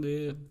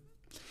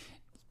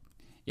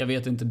 jag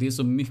vet inte, det är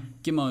så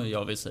mycket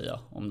jag vill säga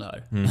om det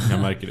här.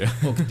 Jag märker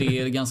det. Och det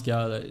är ganska,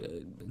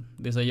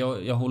 det är så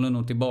här, jag håller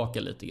nog tillbaka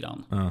lite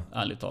grann,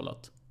 ärligt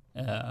talat.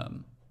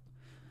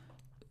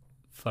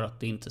 För att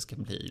det inte ska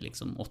bli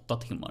liksom 8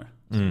 timmar.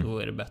 Så då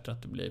är det bättre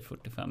att det blir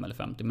 45 eller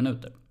 50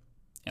 minuter.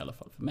 I alla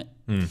fall för mig.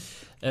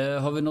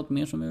 Har vi något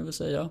mer som vi vill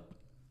säga?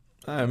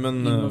 Nej,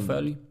 men in och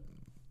följ.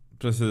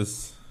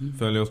 Precis.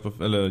 Följ oss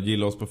eller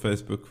gilla oss på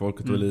Facebook,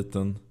 Folket och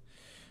eliten.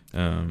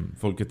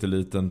 Folket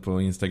eliten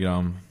på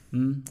Instagram.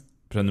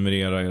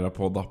 Prenumerera era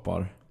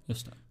poddappar.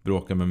 Just det.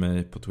 Bråka med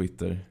mig på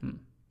Twitter.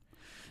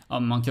 Ja,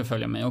 man kan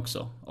följa mig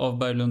också. Av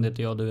Berglund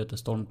heter jag, du heter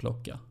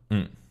Stormklocka.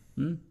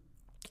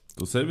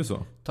 Då säger vi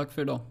så. Tack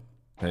för idag.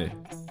 Hej.